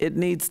said. It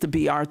needs to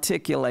be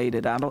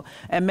articulated.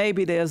 And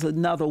maybe there's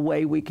another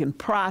way we can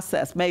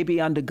process,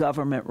 maybe under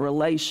government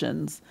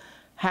relations,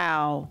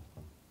 how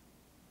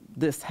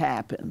this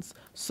happens.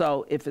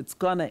 So if it's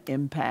going to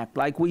impact,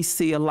 like we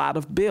see a lot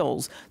of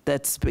bills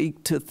that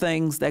speak to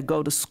things that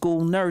go to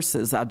school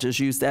nurses. I'll just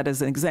use that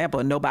as an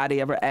example. And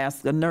nobody ever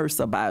asked a nurse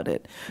about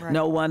it. Right.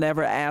 No one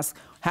ever asked,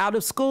 how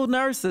do school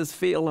nurses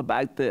feel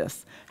about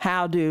this?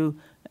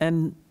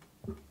 And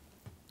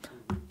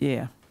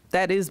yeah,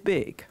 that is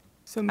big.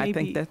 So maybe, I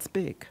think that's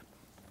big.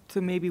 So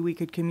maybe we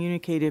could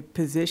communicate a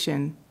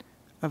position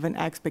of an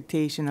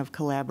expectation of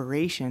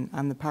collaboration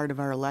on the part of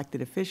our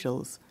elected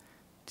officials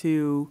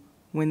to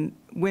when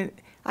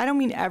I don't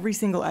mean every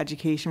single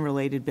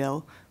education-related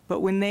bill,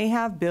 but when they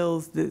have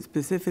bills that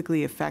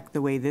specifically affect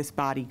the way this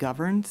body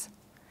governs,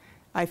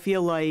 I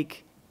feel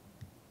like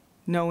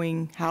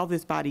knowing how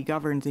this body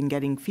governs and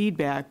getting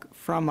feedback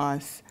from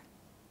us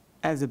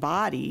as a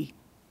body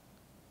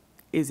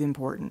is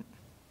important.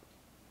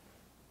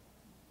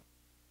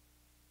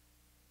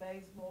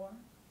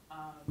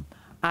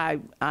 I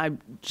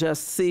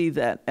just see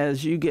that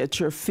as you get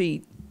your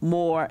feet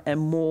more and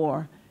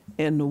more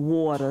in the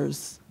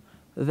waters,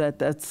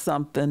 that's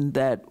something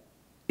that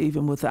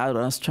even without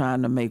us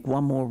trying to make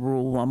one more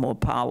rule, one more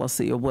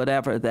policy or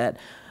whatever, that,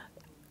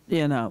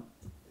 you know,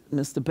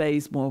 Mr.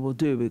 Bazemore will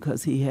do,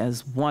 because he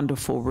has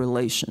wonderful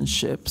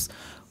relationships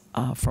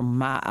from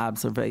my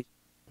observation.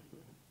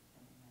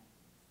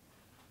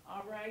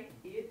 All right,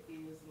 it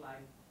is like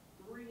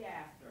 3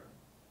 after.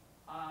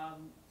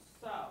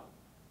 So,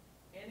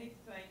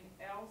 anything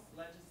else?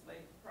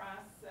 Legislative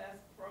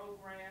process,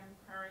 program,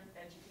 current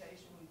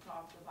education, we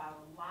talked about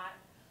a lot.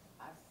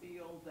 I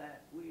feel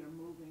that we are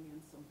moving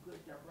in some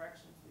good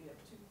directions. We have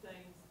 2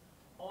 things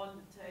on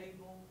the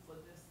table for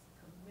this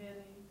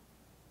committee.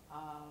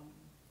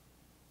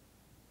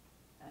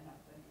 And I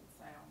think it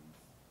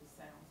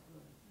sounds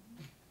good.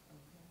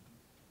 Okay.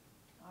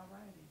 All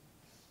righty.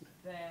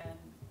 Then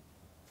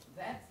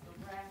that's the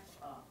wrap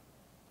up.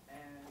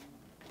 And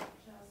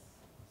just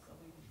so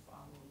we can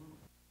follow a little,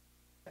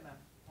 can I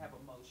have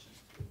a motion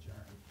to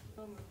adjourn?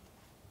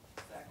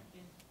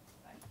 Second.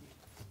 Thank you.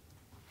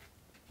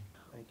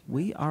 Thank you.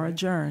 We are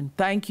adjourned.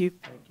 Thank you.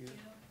 Thank